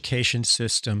higher education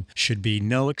system should be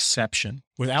no exception.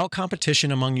 Without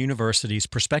competition among universities,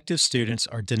 prospective students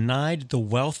are denied the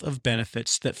wealth of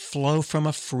benefits that flow from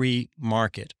a free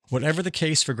market. Whatever the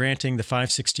case for granting the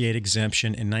 568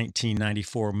 exemption in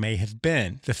 1994 may have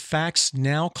been, the facts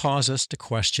now cause us to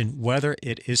question whether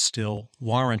it is still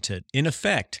warranted. In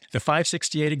effect, the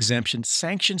 568 exemption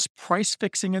sanctions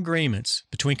price-fixing agreements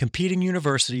between competing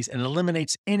universities and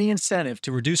eliminates any incentive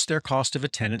to reduce their cost of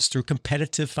attendance through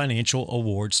competitive financial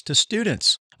awards to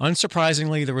students.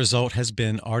 Unsurprisingly, the result has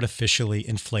been artificially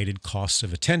inflated costs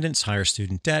of attendance, higher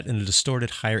student debt, and a distorted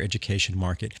higher education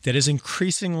market that is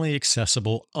increasingly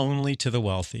accessible only to the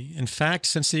wealthy. In fact,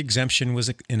 since the exemption was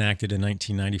enacted in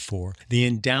 1994, the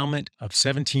endowment of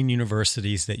 17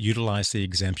 universities that utilize the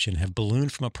exemption have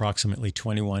ballooned from approximately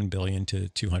 $21 billion to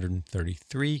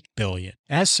 $233 billion.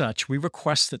 As such, we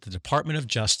request that the Department of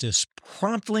Justice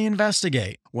promptly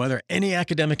investigate whether any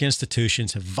academic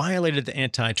institutions have violated the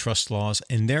antitrust laws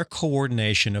in their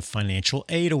coordination of financial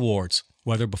aid awards,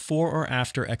 whether before or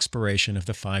after expiration of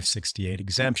the 568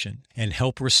 exemption, and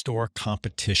help restore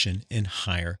competition in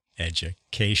higher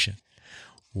education.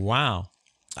 Wow.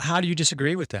 How do you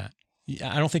disagree with that?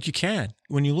 I don't think you can.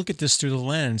 When you look at this through the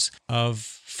lens of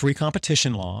free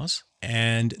competition laws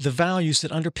and the values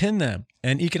that underpin them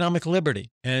and economic liberty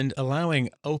and allowing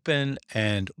open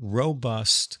and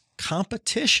robust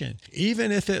competition,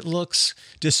 even if it looks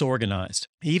disorganized,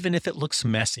 even if it looks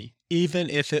messy, even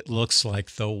if it looks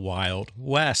like the Wild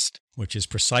West, which is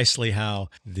precisely how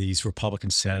these Republican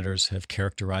senators have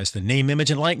characterized the name, image,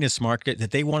 and likeness market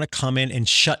that they want to come in and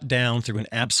shut down through an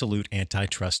absolute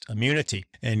antitrust immunity.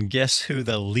 And guess who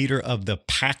the leader of the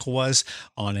pack was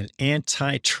on an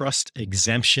antitrust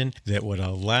exemption that would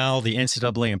allow the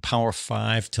NCAA and Power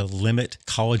 5 to limit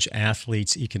college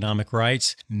athletes' economic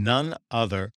rights? None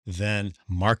other than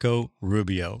Marco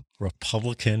Rubio,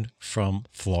 Republican from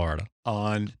Florida.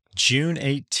 On June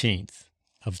 18th,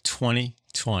 of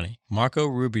 2020, Marco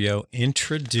Rubio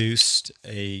introduced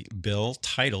a bill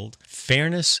titled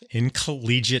Fairness in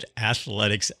Collegiate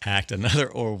Athletics Act, another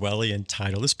Orwellian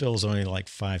title. This bill is only like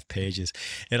 5 pages.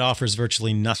 It offers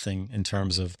virtually nothing in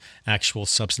terms of actual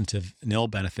substantive nil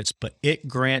benefits, but it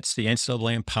grants the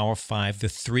NCAA and Power 5 the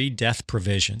 3 death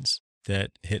provisions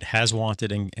that it has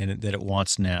wanted and that it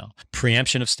wants now.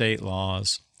 Preemption of state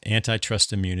laws,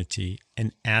 antitrust immunity,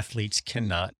 and athletes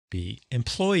cannot be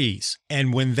employees.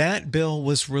 And when that bill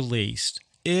was released,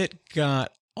 it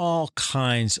got all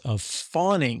kinds of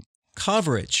fawning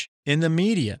coverage in the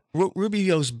media.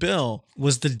 Rubio's bill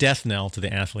was the death knell to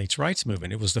the athletes' rights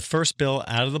movement. It was the first bill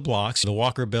out of the blocks. The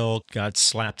Walker bill got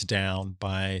slapped down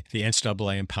by the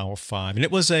NCAA and Power 5. And it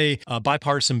was a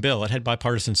bipartisan bill. It had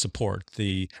bipartisan support.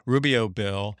 The Rubio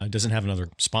bill doesn't have another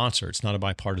sponsor. It's not a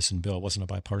bipartisan bill. It wasn't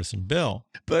a bipartisan bill.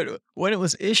 But when it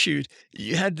was issued,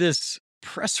 you had this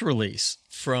press release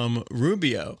from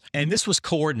Rubio, and this was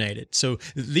coordinated. So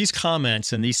these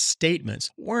comments and these statements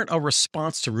weren't a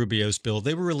response to Rubio's bill.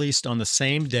 They were released on the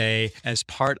same day as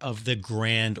part of the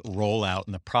grand rollout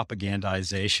and the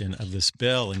propagandization of this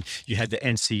bill. And you had the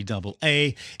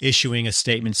NCAA issuing a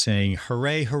statement saying,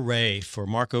 hooray, hooray for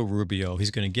Marco Rubio.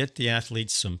 He's going to get the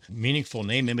athletes some meaningful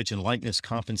name, image, and likeness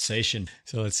compensation.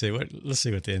 So let's see what the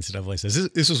NCAA says.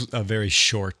 This was a very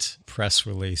short press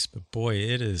release, but boy,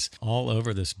 it is all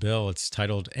over this bill. It's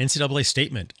titled NCAA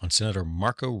Statement on Senator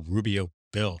Marco Rubio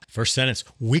Bill. First sentence,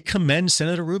 we commend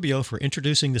Senator Rubio for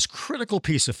introducing this critical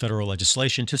piece of federal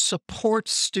legislation to support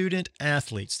student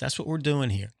athletes. That's what we're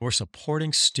doing here. We're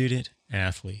supporting student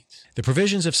athletes. The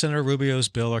provisions of Senator Rubio's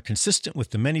bill are consistent with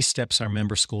the many steps our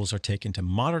member schools are taking to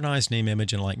modernize name,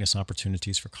 image, and likeness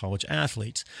opportunities for college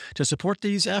athletes. To support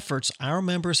these efforts, our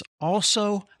members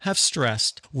also have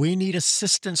stressed we need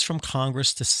assistance from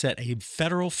Congress to set a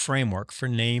federal framework for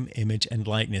name, image, and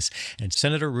likeness. And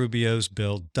Senator Rubio's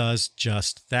bill does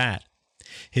just that.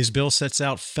 His bill sets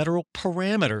out federal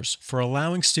parameters for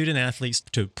allowing student athletes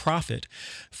to profit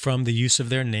from the use of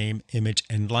their name, image,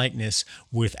 and likeness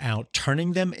without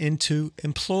turning them into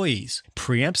employees,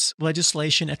 preempts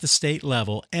legislation at the state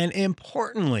level, and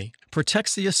importantly,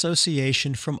 protects the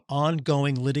association from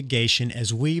ongoing litigation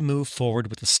as we move forward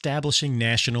with establishing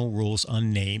national rules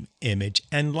on name, image,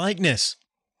 and likeness.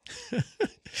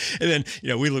 And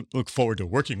then, we look forward to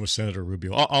working with Senator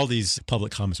Rubio. All these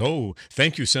public comments, oh,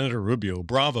 thank you, Senator Rubio,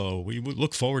 bravo. We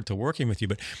look forward to working with you.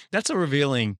 But that's a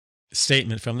revealing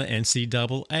statement from the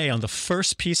NCAA on the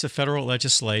first piece of federal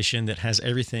legislation that has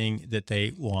everything that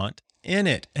they want in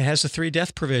it. It has the 3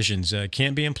 death provisions.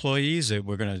 Can't be employees.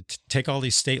 We're going to take all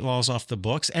these state laws off the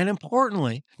books. And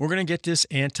importantly, we're going to get this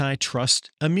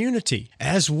antitrust immunity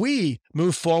as we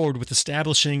move forward with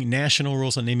establishing national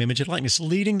rules on name, image, and likeness,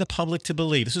 leading the public to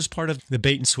believe. This is part of the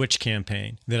bait and switch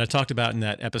campaign that I talked about in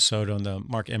that episode on the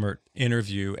Mark Emmert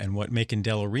interview and what Macon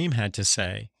Delareem had to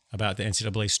say about the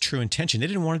NCAA's true intention. They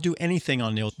didn't want to do anything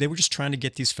on nil. They were just trying to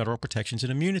get these federal protections and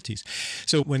immunities.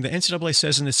 So when the NCAA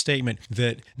says in this statement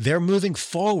that they're moving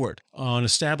forward on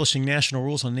establishing national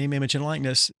rules on name, image, and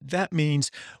likeness, that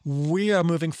means we are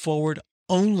moving forward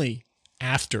only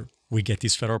after we get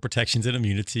these federal protections and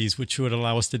immunities, which would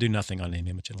allow us to do nothing on name,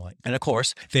 image, and likeness. And of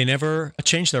course, they never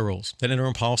changed their rules. That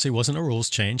interim policy wasn't a rules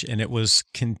change, and it was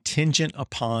contingent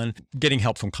upon getting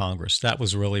help from Congress. That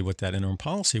was really what that interim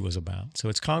policy was about. So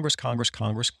it's Congress, Congress,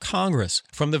 Congress, Congress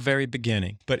from the very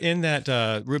beginning. But in that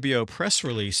Rubio press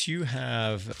release, you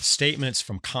have statements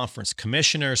from conference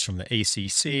commissioners, from the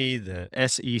ACC, the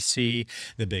SEC,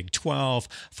 the Big 12,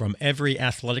 from every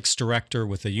athletics director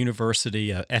with a university,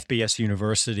 FBS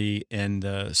University, in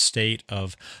the state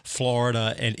of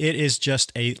Florida. And it is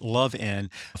just a love-in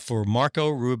for Marco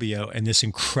Rubio and this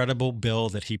incredible bill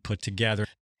that he put together.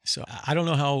 So I don't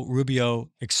know how Rubio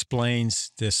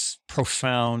explains this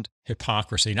profound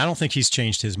hypocrisy. And I don't think he's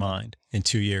changed his mind in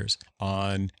 2 years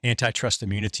on antitrust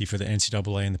immunity for the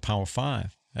NCAA and the Power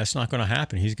 5. That's not going to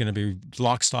happen. He's going to be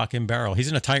lock, stock, and barrel. He's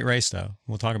in a tight race, though.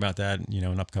 We'll talk about that,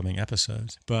 in upcoming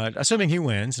episodes. But assuming he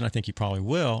wins, and I think he probably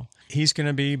will, he's going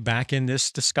to be back in this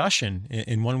discussion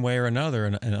in one way or another.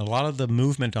 And a lot of the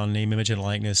movement on name, image, and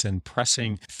likeness and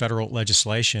pressing federal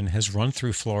legislation has run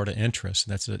through Florida interests.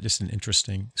 That's just an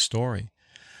interesting story.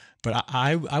 But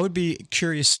I would be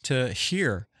curious to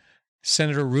hear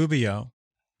Senator Rubio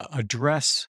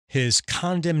address his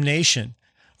condemnation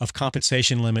of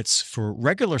compensation limits for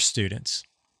regular students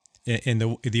in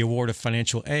the award of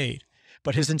financial aid,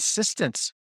 but his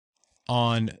insistence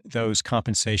on those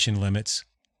compensation limits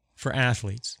for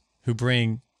athletes who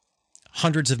bring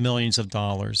hundreds of millions of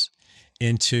dollars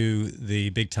into the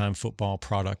big-time football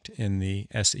product in the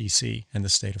SEC and the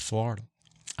state of Florida.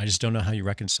 I just don't know how you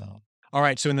reconcile. All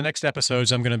right, so in the next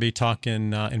episodes, I'm going to be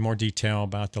talking in more detail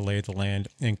about the lay of the land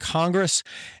in Congress,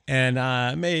 and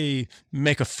I may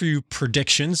make a few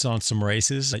predictions on some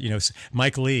races.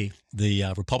 Mike Lee, the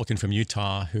Republican from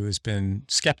Utah, who has been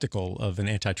skeptical of an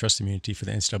antitrust immunity for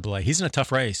the NCAA, he's in a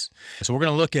tough race. So we're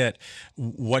going to look at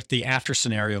what the after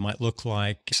scenario might look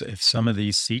like if some of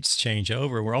these seats change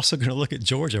over. We're also going to look at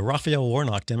Georgia. Raphael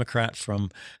Warnock, Democrat from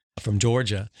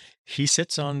Georgia. He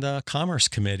sits on the Commerce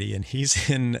Committee, and he's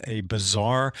in a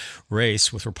bizarre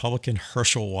race with Republican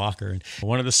Herschel Walker. And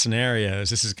one of the scenarios,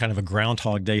 this is kind of a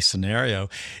Groundhog Day scenario,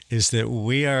 is that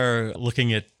we are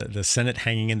looking at the Senate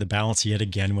hanging in the balance yet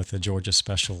again with the Georgia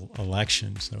special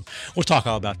election. So we'll talk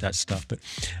all about that stuff. But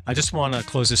I just want to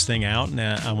close this thing out, and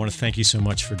I want to thank you so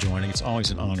much for joining. It's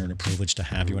always an honor and a privilege to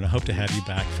have you, and I hope to have you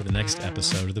back for the next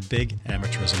episode of the Big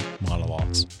Amateurism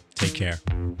Monologues. Take care.